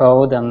check your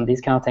code and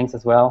these kind of things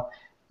as well.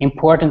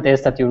 Important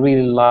is that you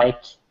really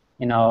like,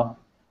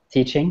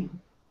 teaching,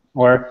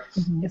 or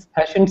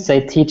I shouldn't say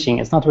teaching.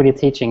 It's not really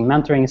teaching.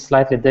 Mentoring is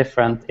slightly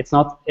different. It's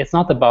not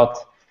about,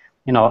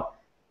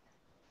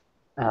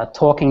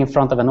 talking in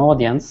front of an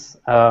audience.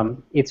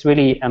 It's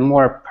really a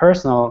more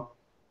personal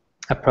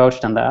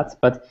approach than that.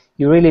 But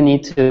you really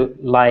need to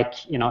like,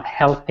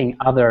 helping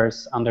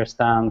others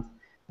understand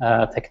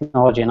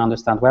technology and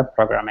understand web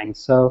programming.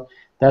 So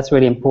that's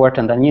really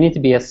important, and you need to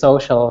be a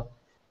social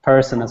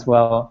person as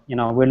well.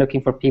 We're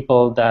looking for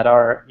people that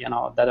are,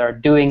 that are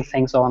doing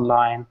things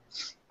online,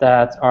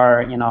 that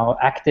are,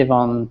 active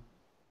on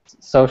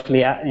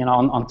socially,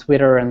 on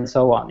Twitter and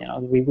so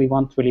on. We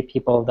want really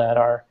people that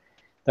are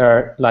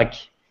like,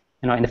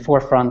 in the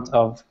forefront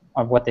of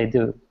what they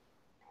do.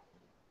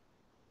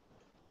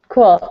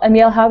 Cool.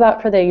 Emil, how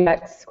about for the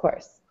UX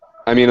course?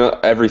 I mean,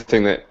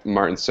 everything that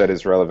Martin said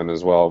is relevant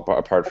as well,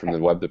 apart from the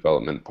web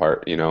development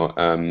part.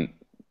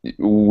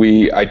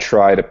 I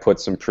try to put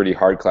some pretty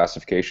hard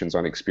classifications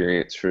on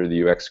experience for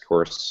the UX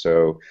course,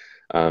 so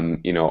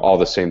all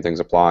the same things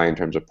apply in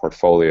terms of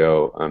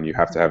portfolio. You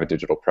have to have a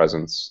digital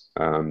presence.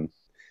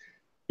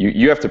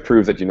 You have to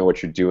prove that you know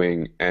what you're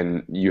doing,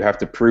 and you have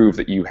to prove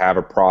that you have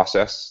a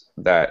process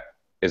that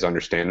is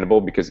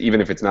understandable, because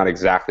even if it's not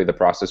exactly the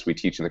process we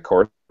teach in the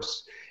course,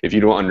 if you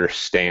don't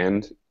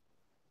understand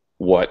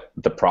what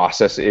the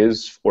process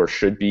is or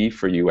should be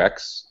for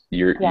UX,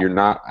 you're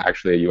not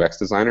actually a UX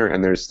designer,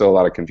 and there's still a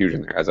lot of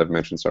confusion there, as I've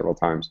mentioned several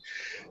times.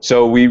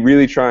 So we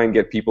really try and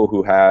get people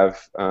who have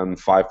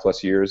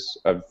 5+ years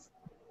of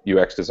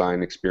UX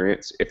design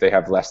experience. If they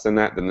have less than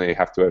that, then they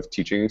have to have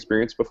teaching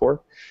experience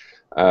before.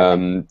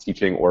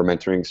 Teaching or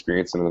mentoring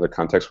experience in another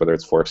context, whether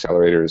it's for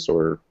accelerators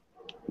or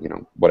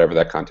whatever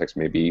that context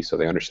may be, so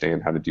they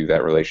understand how to do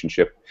that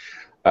relationship.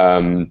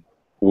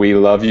 We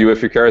love you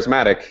if you're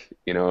charismatic.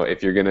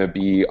 If you're going to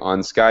be on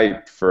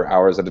Skype for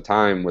hours at a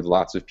time with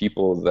lots of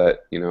people that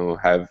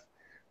have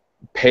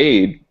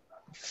paid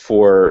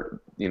for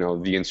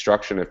the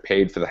instruction, have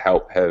paid for the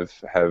help,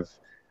 have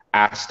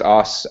asked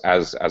us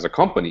as a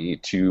company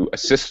to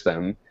assist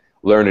them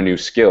learn a new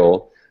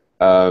skill.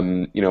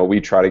 We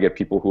try to get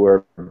people who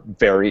are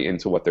very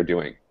into what they're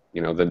doing.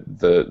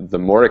 The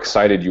more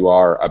excited you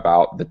are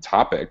about the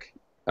topic,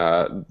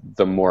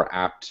 the more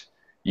apt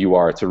you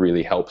are to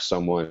really help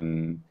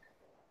someone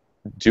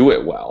do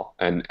it well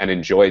and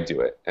enjoy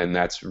do it, and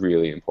that's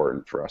really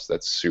important for us.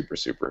 That's super,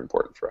 super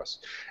important for us.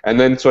 And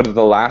then sort of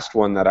the last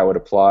one that I would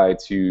apply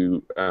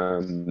to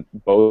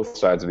both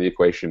sides of the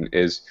equation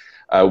is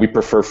we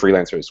prefer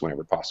freelancers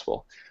whenever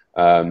possible.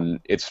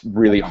 It's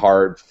really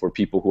hard for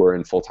people who are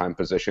in full-time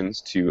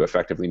positions to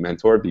effectively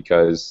mentor,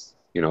 because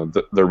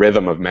the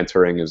rhythm of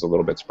mentoring is a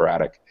little bit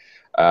sporadic,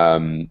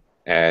 and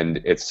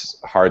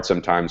it's hard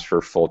sometimes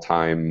for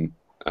full-time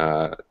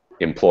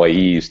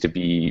employees to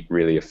be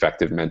really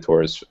effective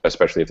mentors,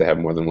 especially if they have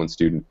more than one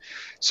student.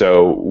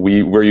 So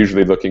we're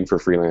usually looking for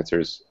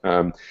freelancers.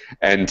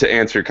 And to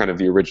answer kind of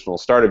the original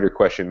start of your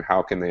question,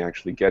 how can they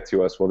actually get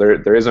to us? Well,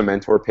 there is a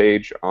mentor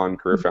page on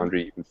Career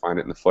Foundry. You can find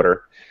it in the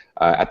footer.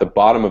 At the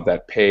bottom of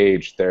that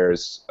page,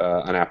 there's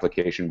an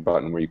application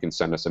button where you can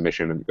send us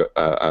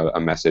a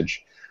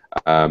message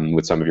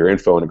with some of your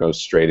info, and it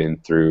goes straight in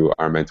through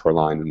our mentor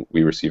line, and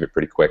we receive it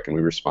pretty quick, and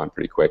we respond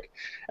pretty quick.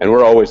 And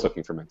we're always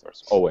looking for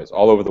mentors, always,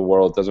 all over the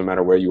world. Doesn't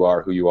matter where you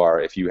are, who you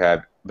are. If you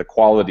have the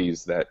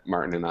qualities that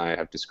Martin and I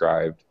have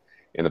described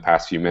in the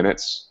past few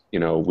minutes,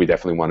 we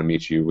definitely want to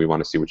meet you. We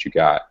want to see what you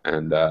got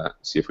and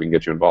see if we can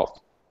get you involved.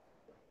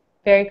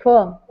 Very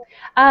cool.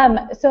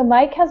 So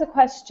Mike has a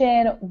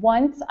question.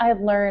 Once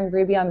I've learned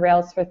Ruby on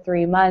Rails for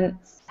 3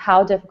 months,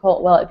 how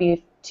difficult will it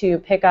be to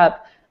pick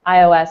up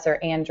iOS or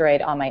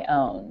Android on my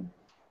own?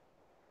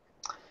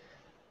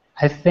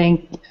 I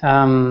think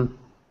so.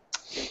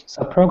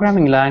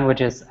 Programming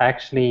languages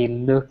actually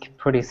look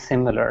pretty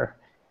similar,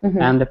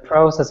 and the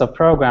process of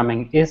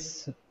programming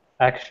is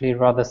actually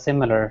rather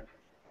similar.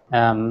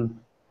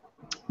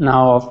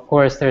 Now, of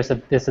course, there's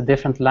a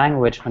different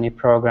language when you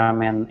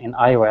program in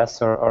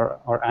iOS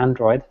or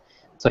Android.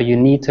 So you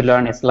need to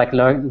learn. It's like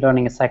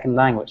learning a second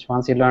language.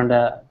 Once you learn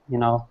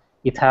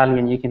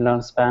Italian, you can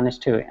learn Spanish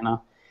too.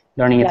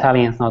 Learning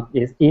Italian is not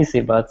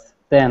easy, but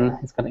then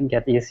it's going to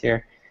get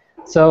easier.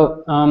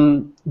 So,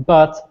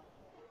 but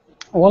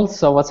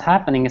also what's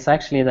happening is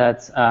actually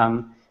that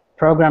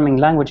programming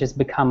languages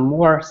become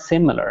more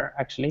similar,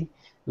 actually.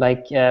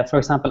 Like, for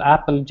example,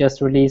 Apple just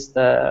released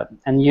a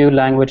new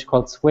language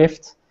called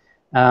Swift,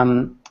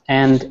 and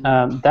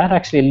that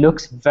actually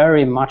looks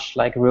very much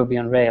like Ruby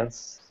on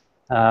Rails.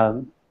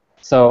 And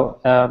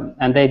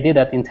they did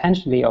that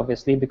intentionally,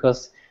 obviously,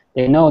 because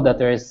they know that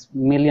there is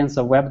millions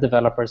of web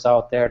developers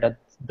out there that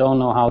don't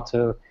know how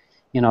to,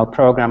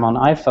 program on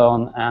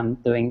iPhone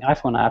and doing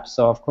iPhone apps.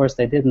 So of course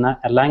they did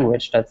a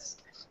language that's,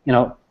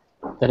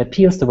 that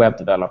appeals to web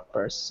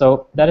developers.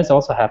 So that is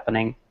also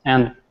happening,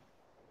 and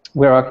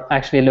we're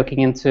actually looking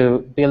into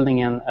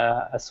building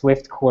a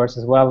Swift course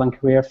as well on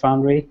Career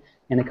Foundry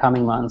in the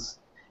coming months.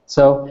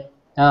 So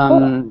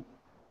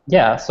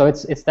yeah, so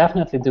it's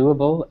definitely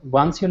doable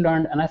once you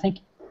learn. And I think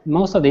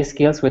most of these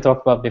skills we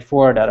talked about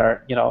before that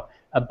are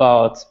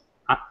about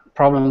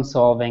problem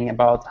solving,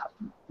 about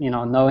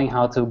knowing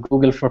how to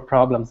Google for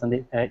problems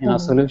and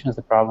solutions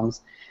to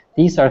problems.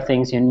 These are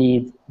things you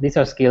need. These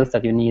are skills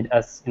that you need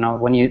as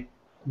when you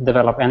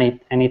develop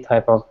any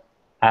type of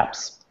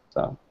apps.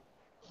 So.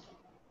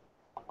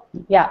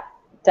 Yeah,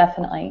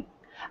 definitely.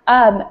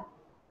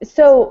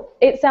 So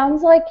it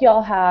sounds like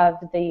y'all have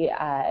the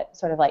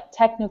sort of like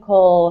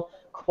technical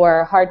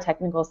core, hard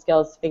technical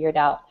skills figured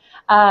out.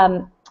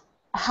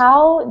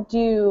 How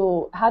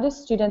do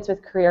students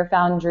with Career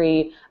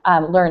Foundry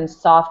learn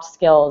soft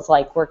skills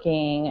like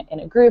working in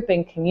a group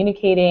and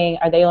communicating?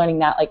 Are they learning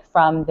that like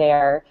from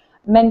their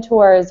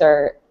mentors,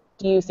 or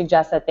do you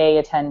suggest that they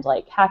attend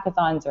like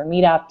hackathons or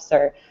meetups,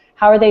 or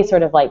how are they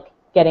sort of like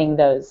getting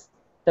those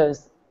sort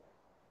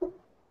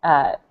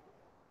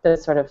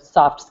of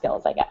soft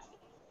skills, I guess?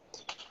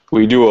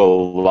 We do a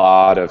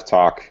lot of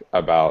talk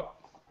about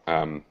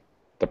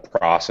the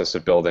process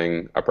of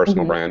building a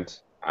personal brand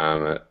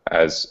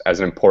as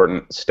an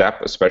important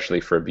step,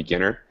 especially for a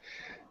beginner.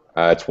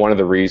 It's one of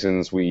the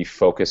reasons we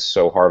focus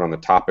so hard on the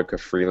topic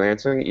of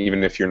freelancing.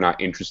 Even if you're not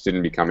interested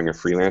in becoming a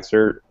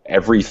freelancer,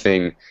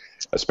 everything,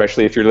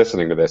 especially if you're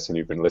listening to this and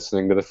you've been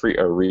listening to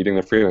reading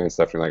the freelance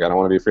stuff, you're like, I don't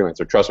want to be a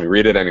freelancer. Trust me,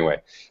 read it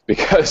anyway,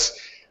 because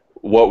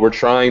what we're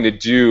trying to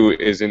do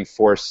is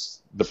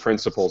enforce the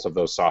principles of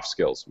those soft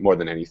skills more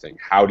than anything.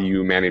 How do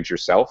you manage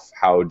yourself?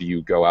 How do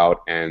you go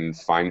out and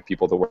find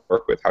people to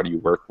work with? How do you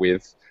work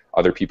with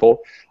other people?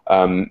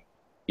 In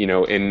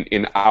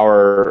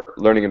our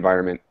learning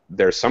environment,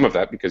 there's some of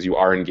that because you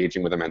are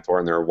engaging with a mentor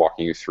and they're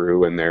walking you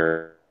through, and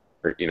they're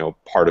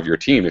part of your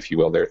team, if you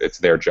will. It's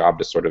their job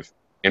to sort of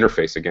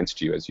interface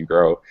against you as you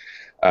grow.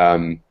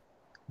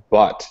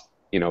 But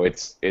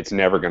it's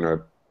never going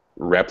to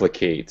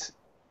replicate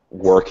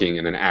working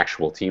in an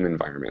actual team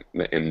environment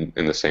in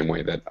the same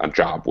way that a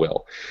job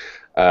will.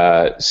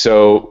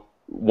 So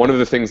one of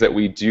the things that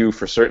we do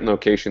for certain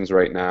locations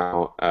right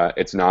now,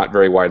 it's not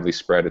very widely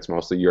spread. It's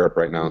mostly Europe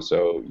right now,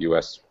 so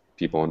US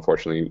people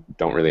unfortunately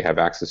don't really have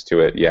access to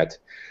it yet.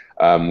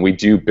 We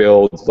do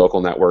build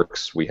local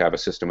networks. We have a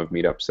system of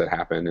meetups that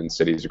happen in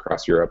cities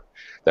across Europe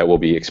that will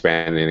be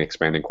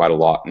expanding quite a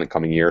lot in the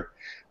coming year.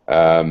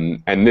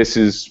 And this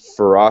is,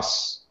 for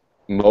us,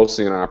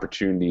 mostly an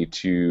opportunity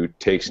to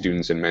take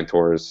students and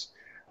mentors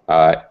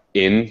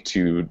in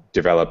to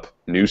develop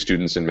new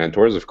students and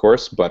mentors, of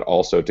course, but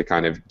also to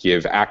kind of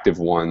give active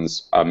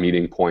ones a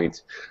meeting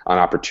point, an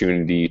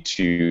opportunity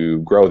to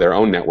grow their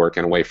own network,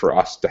 and a way for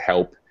us to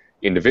help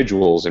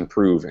individuals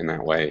improve in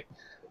that way.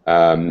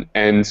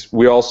 And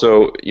we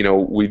also,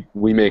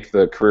 we make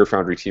the Career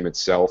Foundry team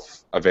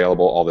itself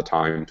available all the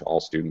time to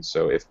all students.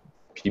 So if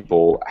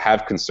people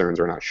have concerns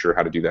or are not sure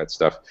how to do that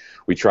stuff,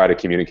 we try to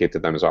communicate to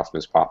them as often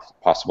as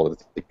possible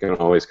that they can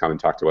always come and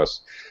talk to us,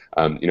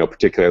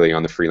 particularly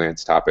on the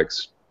freelance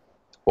topics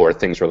or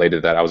things related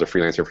to that. I was a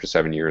freelancer for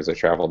 7 years. I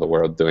traveled the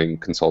world doing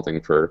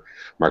consulting for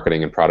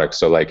marketing and products.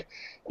 So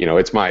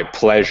it's my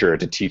pleasure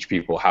to teach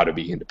people how to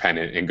be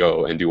independent and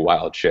go and do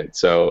wild shit.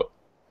 So,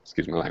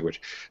 excuse my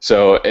language.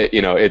 So,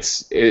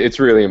 it's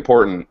really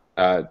important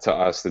to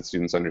us that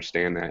students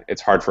understand that.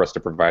 It's hard for us to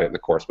provide it in the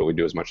course, but we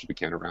do as much as we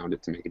can around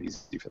it to make it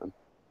easy for them.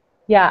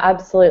 Yeah,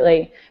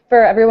 absolutely.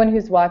 For everyone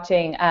who's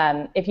watching,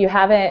 if you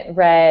haven't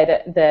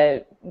read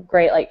the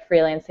great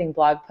freelancing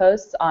blog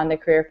posts on the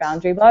Career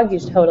Foundry blog, you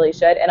totally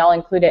should, and I'll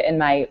include it in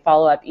my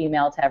follow-up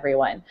email to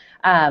everyone.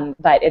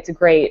 But it's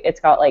great.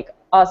 It's got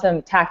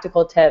awesome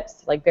tactical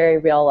tips, very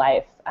real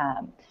life.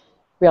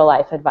 real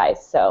life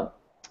advice. So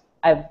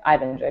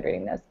I've enjoyed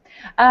reading those.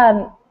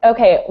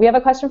 Okay, we have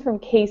a question from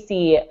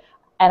Casey,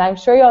 and I'm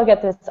sure you'll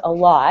get this a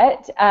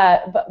lot,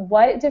 but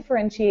what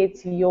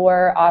differentiates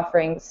your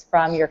offerings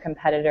from your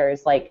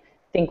competitors like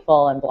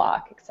Thinkful and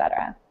Block,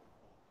 etc.?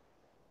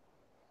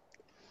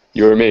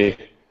 You or me?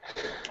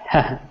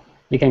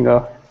 You can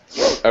go.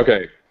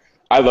 Okay,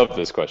 I love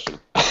this question.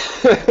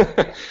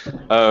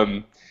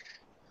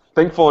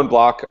 Thinkful and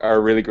Block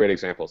are really great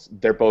examples.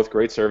 They're both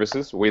great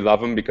services. We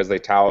love them because they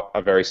tout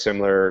a very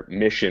similar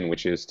mission,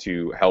 which is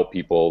to help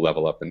people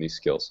level up in these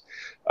skills.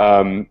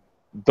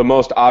 The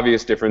most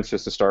obvious difference,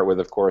 just to start with,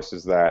 of course,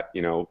 is that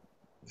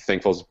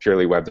Thinkful is a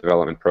purely web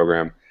development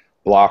program.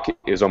 Block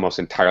is almost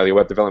entirely a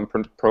web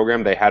development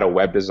program. They had a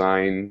web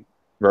design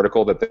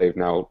vertical that they've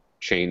now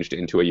changed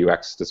into a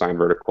UX design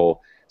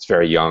vertical. It's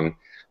very young,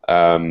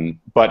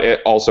 but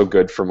it also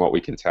good from what we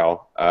can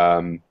tell.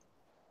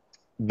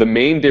 The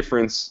main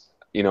difference,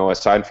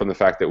 aside from the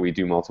fact that we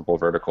do multiple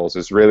verticals,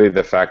 is really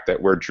the fact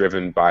that we're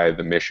driven by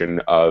the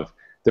mission of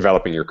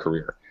developing your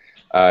career.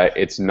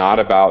 It's not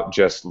about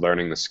just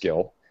learning the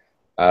skill,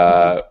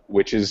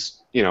 which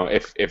is,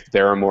 if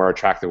they're a more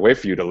attractive way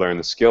for you to learn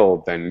the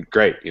skill, then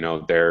great.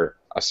 They're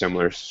a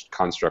similar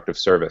construct of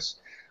service.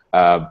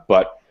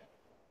 But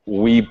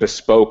we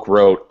bespoke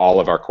wrote all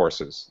of our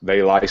courses.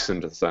 They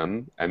licensed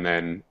them and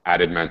then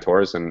added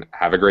mentors and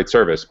have a great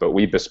service. But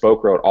we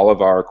bespoke wrote all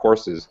of our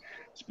courses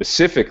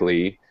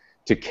specifically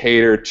to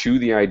cater to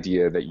the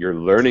idea that you're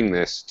learning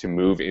this to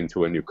move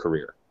into a new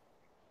career.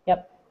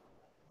 Yep.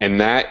 And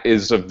that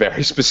is a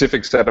very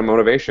specific set of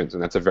motivations,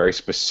 and that's a very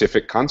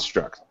specific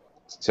construct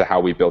to how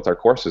we built our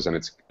courses,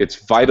 and it's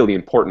vitally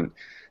important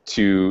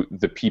to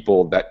the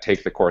people that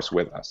take the course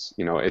with us.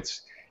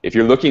 If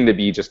you're looking to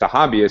be just a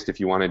hobbyist, if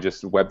you want to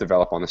just web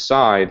develop on the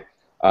side,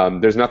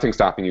 there's nothing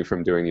stopping you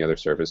from doing the other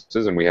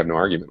services, and we have no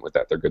argument with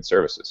that. They're good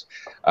services.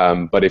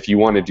 But if you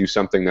want to do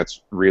something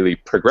that's really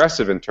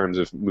progressive in terms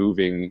of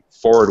moving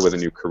forward with a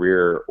new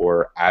career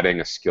or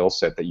adding a skill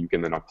set that you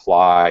can then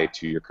apply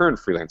to your current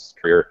freelance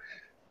career,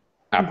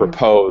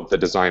 apropos the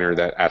designer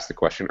that asked the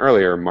question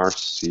earlier,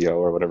 Marcio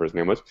or whatever his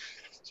name was.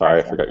 Sorry,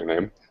 I forgot your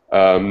name.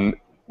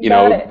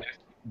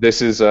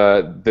 This is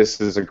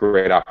a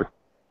great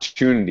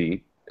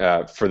opportunity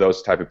for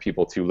those type of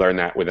people to learn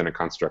that within a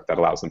construct that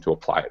allows them to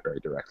apply it very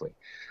directly.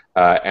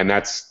 And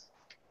that's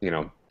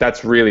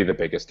really the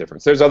biggest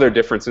difference. There's other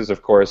differences,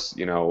 of course.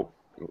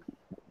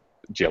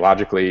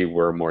 Geologically,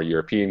 we're more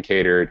European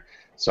catered.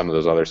 Some of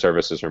those other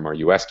services are more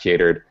US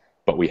catered.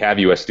 But we have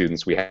US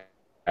students. We have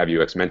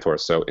UX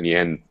mentors. So in the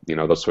end,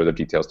 those sort of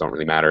details don't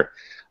really matter.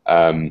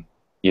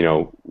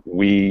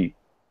 We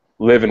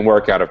live and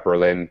work out of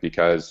Berlin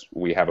because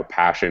we have a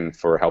passion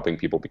for helping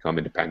people become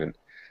independent.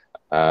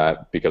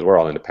 Because we're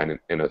all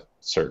independent in a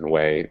certain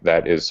way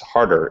that is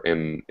harder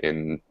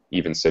in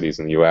even cities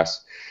in the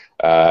US.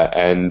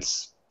 And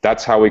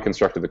that's how we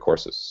constructed the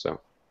courses. So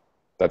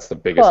that's the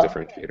biggest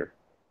differentiator.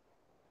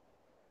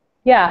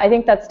 Yeah, I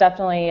think that's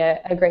definitely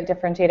a great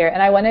differentiator.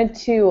 And I wanted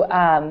to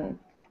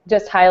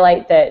just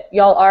highlight that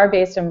y'all are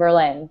based in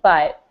Berlin,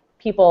 but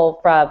people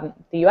from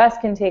the US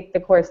can take the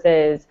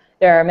courses.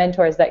 There are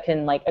mentors that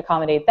can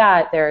accommodate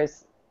that.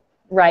 There's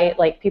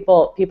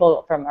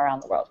people from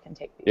around the world can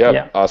take these. Yep.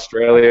 Yeah.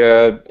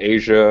 Australia,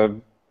 Asia,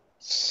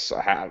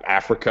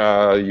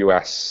 Africa,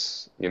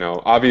 US.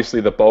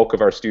 Obviously the bulk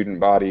of our student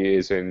body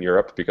is in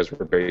Europe because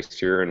we're based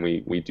here and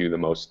we do the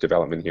most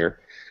development here.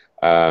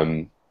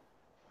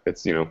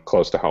 It's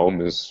close to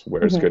home is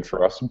where it's good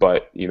for us,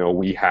 but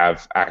we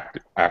have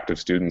active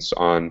students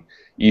on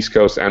East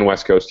Coast and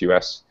West Coast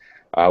US.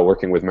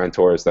 Working with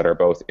mentors that are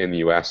both in the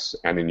US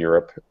and in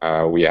Europe.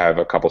 We have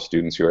a couple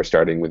students who are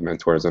starting with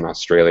mentors in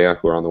Australia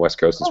who are on the West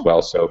Coast as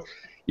well. So,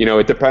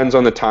 it depends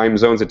on the time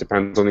zones. It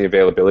depends on the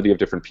availability of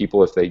different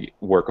people. If they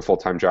work a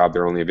full-time job,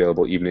 they're only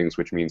available evenings,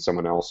 which means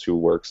someone else who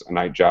works a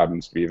night job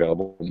needs to be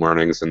available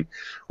mornings. And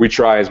we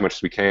try as much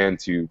as we can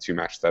to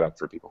match that up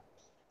for people.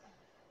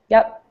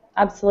 Yep,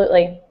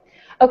 absolutely.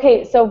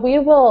 Okay, so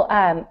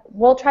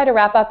we'll try to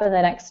wrap up in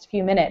the next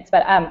few minutes.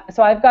 But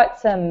so I've got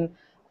some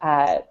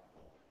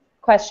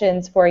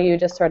questions for you,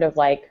 just sort of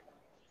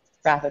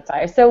rapid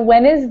fire. So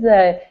when is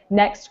the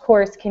next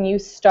course? Can you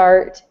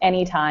start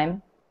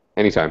anytime?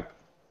 Anytime.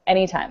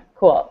 Anytime.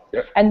 Cool.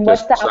 Yep. And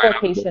what's the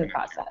application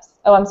process?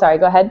 Oh, I'm sorry.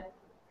 Go ahead.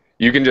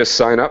 You can just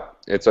sign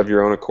up. It's of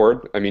your own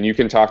accord. I mean, you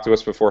can talk to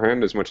us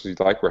beforehand as much as you'd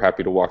like. We're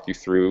happy to walk you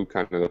through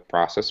kind of the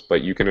process,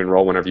 but you can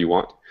enroll whenever you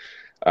want.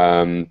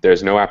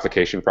 There's no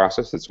application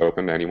process. It's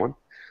open to anyone.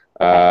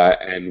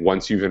 And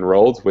once you've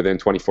enrolled, within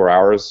 24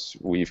 hours,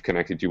 we've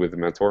connected you with the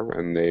mentor,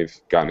 and they've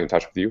gotten in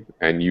touch with you,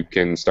 and you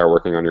can start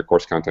working on your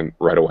course content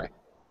right away.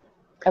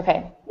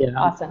 Okay. Yeah.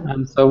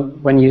 Awesome. So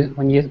when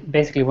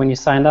you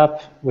signed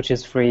up, which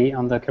is free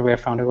on the Career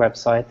Foundry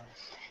website,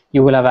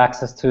 you will have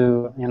access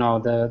to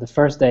the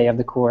first day of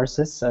the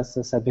courses, as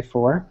I said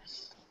before,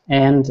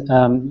 and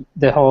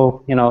the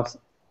whole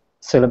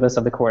syllabus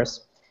of the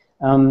course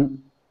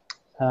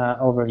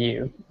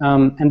overview,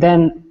 and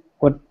then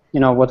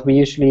what we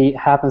usually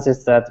happens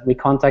is that we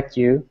contact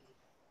you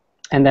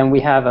and then we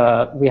have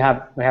a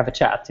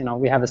chat.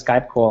 We have a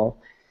Skype call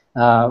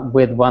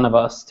with one of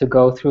us to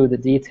go through the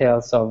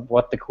details of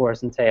what the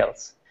course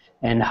entails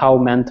and how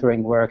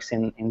mentoring works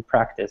in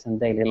practice in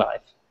daily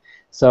life.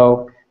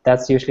 So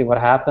that's usually what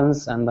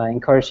happens, and I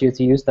encourage you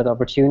to use that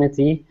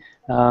opportunity.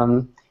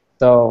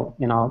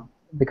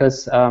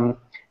 Because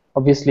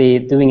obviously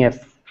doing a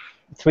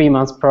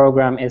 3-month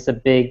program is a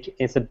big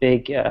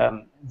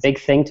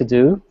thing to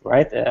do,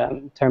 right?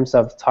 In terms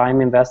of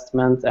time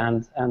investment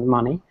and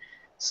money.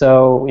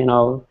 So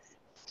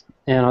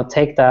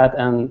take that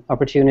an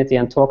opportunity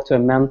and talk to a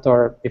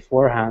mentor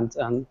beforehand,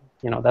 and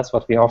that's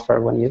what we offer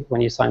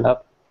when you sign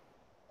up.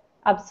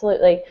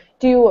 Absolutely.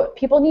 Do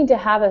people need to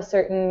have a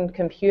certain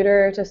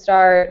computer to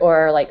start,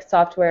 or like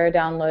software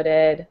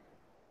downloaded?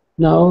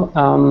 No.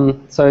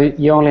 So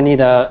you only need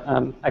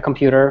a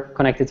computer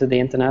connected to the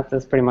internet.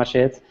 That's pretty much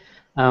it.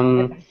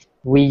 Okay.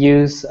 We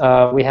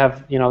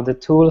have the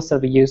tools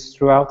that we use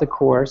throughout the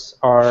course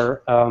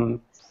are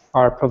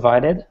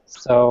provided.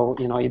 So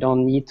you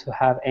don't need to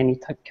have any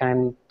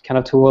kind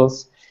of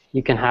tools.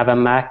 You can have a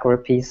Mac or a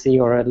PC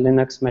or a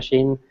Linux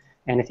machine.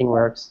 Anything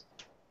works.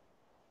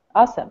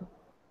 Awesome.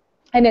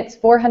 And it's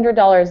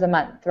 $400 a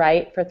month,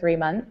 right, for 3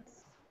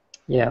 months?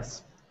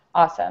 Yes.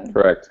 Awesome.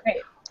 Correct.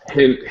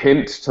 Great.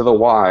 Hint to the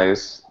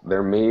wise,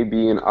 there may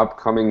be an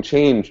upcoming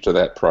change to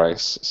that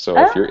price. So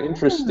if you're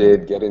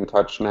interested, get in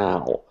touch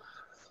now.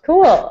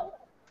 Cool.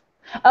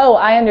 Oh,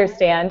 I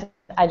understand.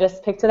 I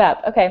just picked it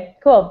up. Okay,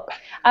 cool.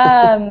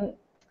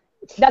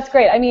 That's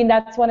great. I mean,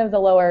 that's one of the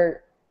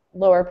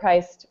lower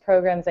priced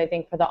programs, I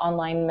think, for the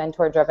online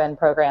mentor-driven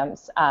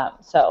programs.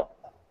 So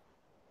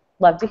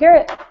love to hear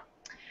it.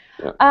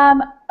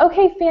 Yeah.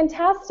 Okay,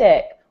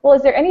 fantastic. Well,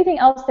 is there anything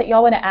else that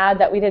y'all want to add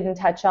that we didn't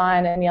touch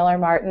on, Emil or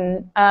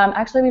Martin?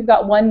 Actually, we've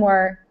got one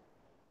more.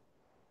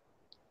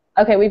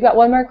 Okay, we've got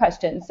one more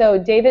question. So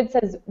David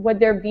says, would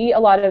there be a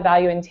lot of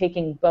value in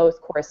taking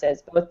both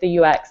courses, both the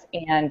UX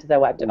and the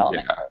web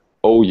development? Yeah.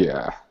 Oh,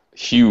 yeah.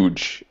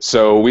 Huge.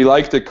 So we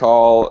like to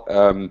call,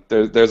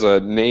 there's a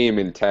name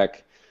in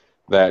tech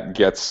that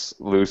gets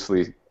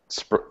loosely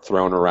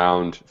thrown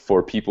around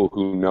for people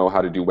who know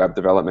how to do web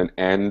development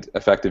and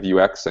effective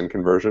UX and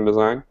conversion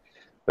design.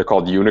 They're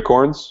called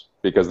unicorns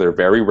because they're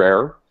very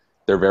rare.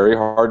 They're very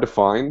hard to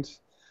find.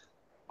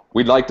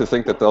 We'd like to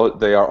think that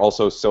they are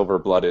also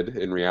silver-blooded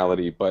in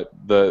reality, but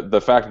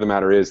the fact of the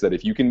matter is that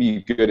if you can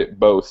be good at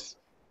both,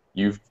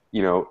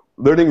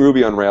 learning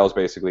Ruby on Rails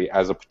basically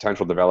as a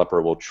potential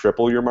developer will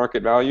triple your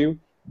market value.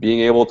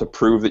 Being able to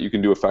prove that you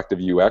can do effective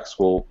UX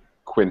will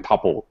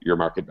quintuple your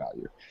market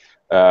value.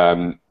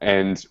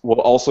 And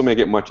will also make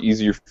it much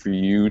easier for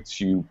you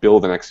to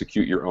build and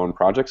execute your own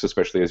projects,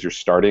 especially as you're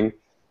starting.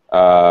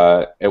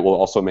 It will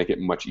also make it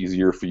much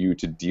easier for you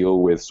to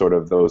deal with sort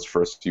of those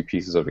first few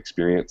pieces of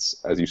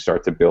experience as you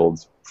start to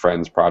build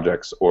friends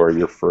projects or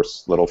your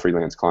first little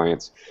freelance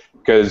clients,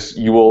 because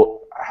you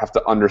will have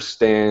to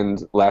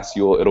understand less.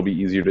 It'll be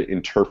easier to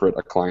interpret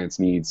a client's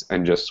needs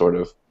and just sort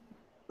of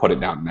put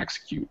it down and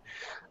execute.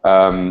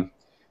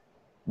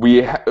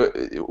 We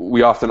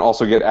often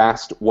also get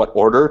asked what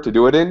order to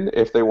do it in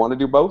if they want to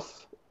do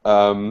both.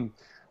 Martin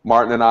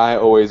and I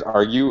always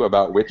argue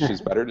about which is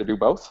better to do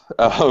both.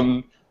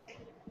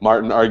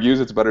 Martin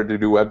argues it's better to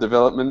do web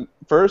development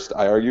first.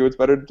 I argue it's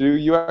better to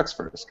do UX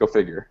first. Go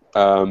figure.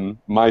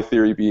 My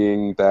theory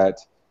being that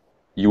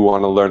you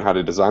want to learn how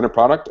to design a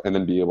product and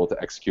then be able to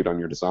execute on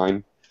your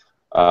design.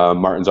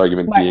 Martin's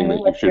argument being that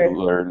you should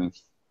learn.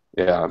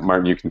 Yeah,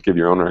 Martin, you can give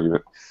your own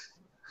argument.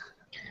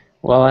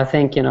 Well, I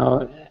think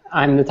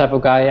I'm the type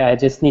of guy. I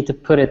just need to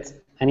put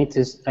it. I need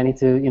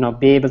to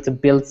be able to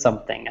build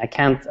something. I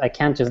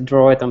can't just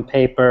draw it on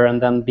paper and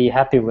then be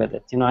happy with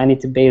it. I need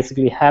to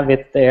basically have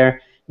it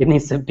there. It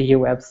needs to be a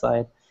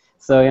website.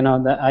 So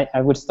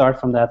I would start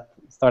from that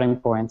starting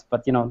point.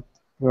 But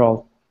we're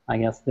all, I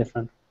guess,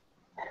 different.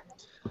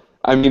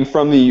 I mean,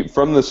 from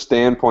the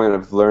standpoint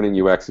of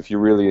learning UX, if you're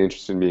really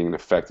interested in being an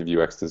effective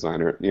UX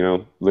designer,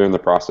 learn the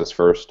process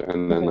first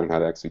and then learn how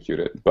to execute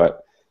it.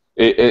 But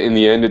in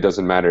the end, it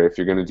doesn't matter if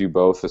you're going to do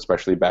both,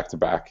 especially back to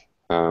back.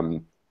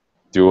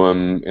 Do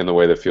them in the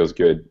way that feels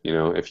good.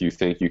 If you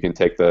think you can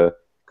take the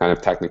kind of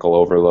technical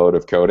overload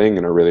of coding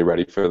and are really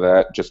ready for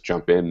that, just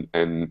jump in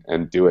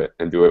and do it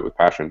with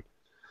passion.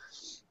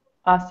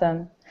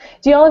 Awesome.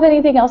 Do you all have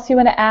anything else you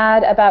want to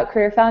add about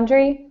Career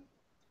Foundry?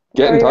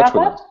 Get in touch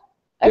with us.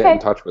 Get in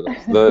touch with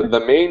us.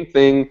 The main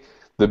thing,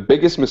 the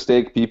biggest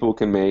mistake people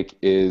can make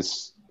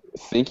is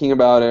thinking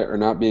about it or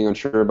not being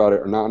unsure about it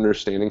or not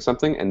understanding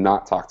something and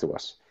not talk to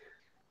us.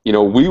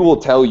 We will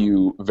tell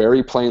you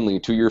very plainly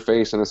to your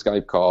face in a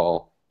Skype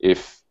call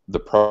if the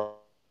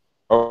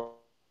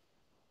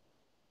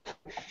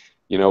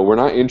we're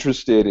not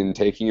interested in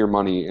taking your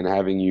money and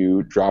having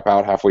you drop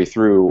out halfway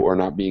through or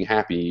not being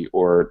happy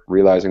or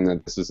realizing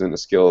that this isn't a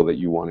skill that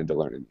you wanted to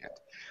learn in yet.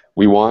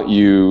 We want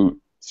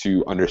you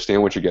to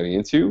understand what you're getting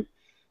into.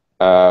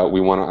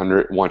 We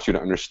want you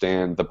to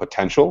understand the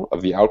potential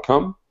of the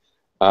outcome.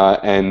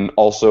 and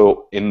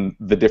also in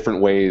the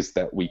different ways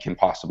that we can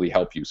possibly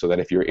help you, so that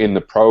if you're in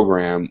the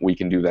program, we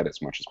can do that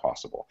as much as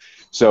possible.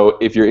 So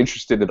if you're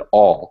interested at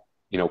all,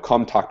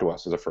 come talk to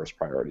us as a first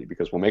priority,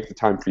 because we'll make the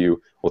time for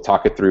you, we'll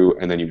talk it through,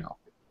 and then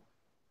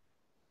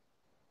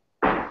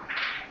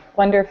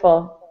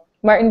Wonderful.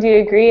 Martin, do you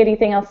agree?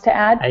 Anything else to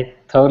add? I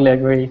totally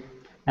agree.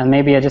 And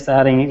maybe just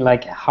adding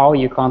like how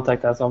you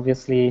contact us,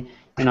 obviously,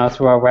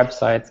 through our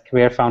website,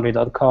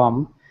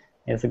 careerfoundry.com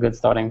is a good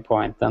starting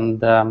point.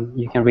 And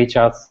you can reach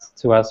out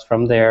to us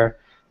from there.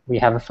 We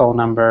have a phone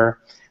number.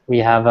 We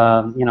have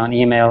an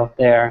email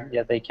there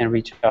that they can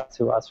reach out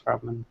to us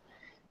from. And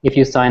if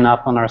you sign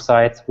up on our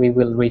site, we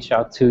will reach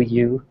out to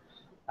you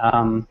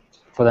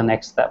for the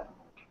next step.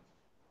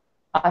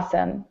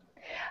 Awesome.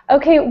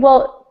 Okay,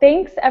 well,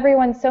 thanks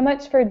everyone so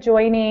much for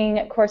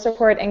joining Course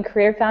Report and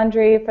Career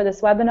Foundry for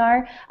this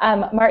webinar.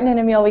 Martin and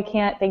Emil, we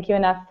can't thank you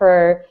enough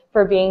for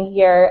being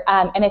here.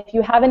 And if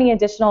you have any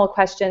additional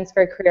questions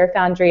for Career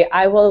Foundry,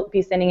 I will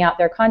be sending out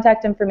their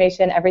contact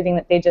information, everything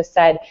that they just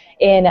said,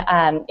 in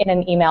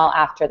an email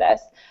after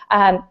this.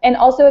 And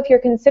also, if you're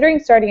considering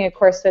starting a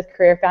course with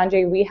Career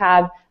Foundry, we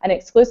have an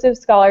exclusive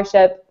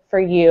scholarship for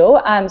you.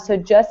 So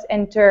just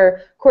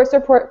enter Course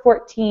Report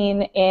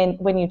 14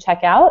 when you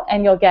check out,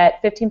 and you'll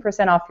get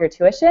 15% off your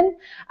tuition.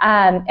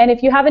 And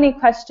if you have any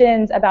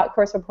questions about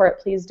Course Report,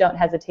 please don't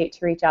hesitate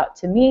to reach out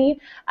to me.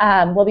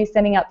 We'll be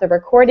sending out the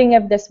recording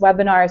of this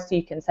webinar, so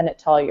you can send it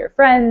to all your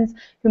friends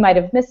who might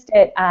have missed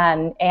it.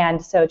 And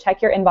so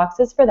check your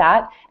inboxes for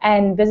that,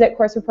 and visit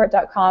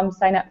coursereport.com,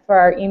 sign up for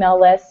our email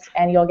list,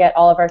 and you'll get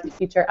all of our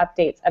future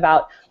updates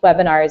about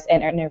webinars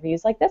and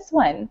interviews like this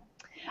one.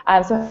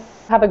 So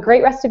have a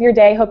great rest of your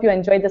day. Hope you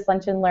enjoyed this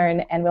Lunch and Learn,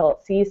 and we'll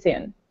see you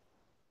soon.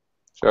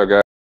 Ciao,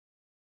 guys.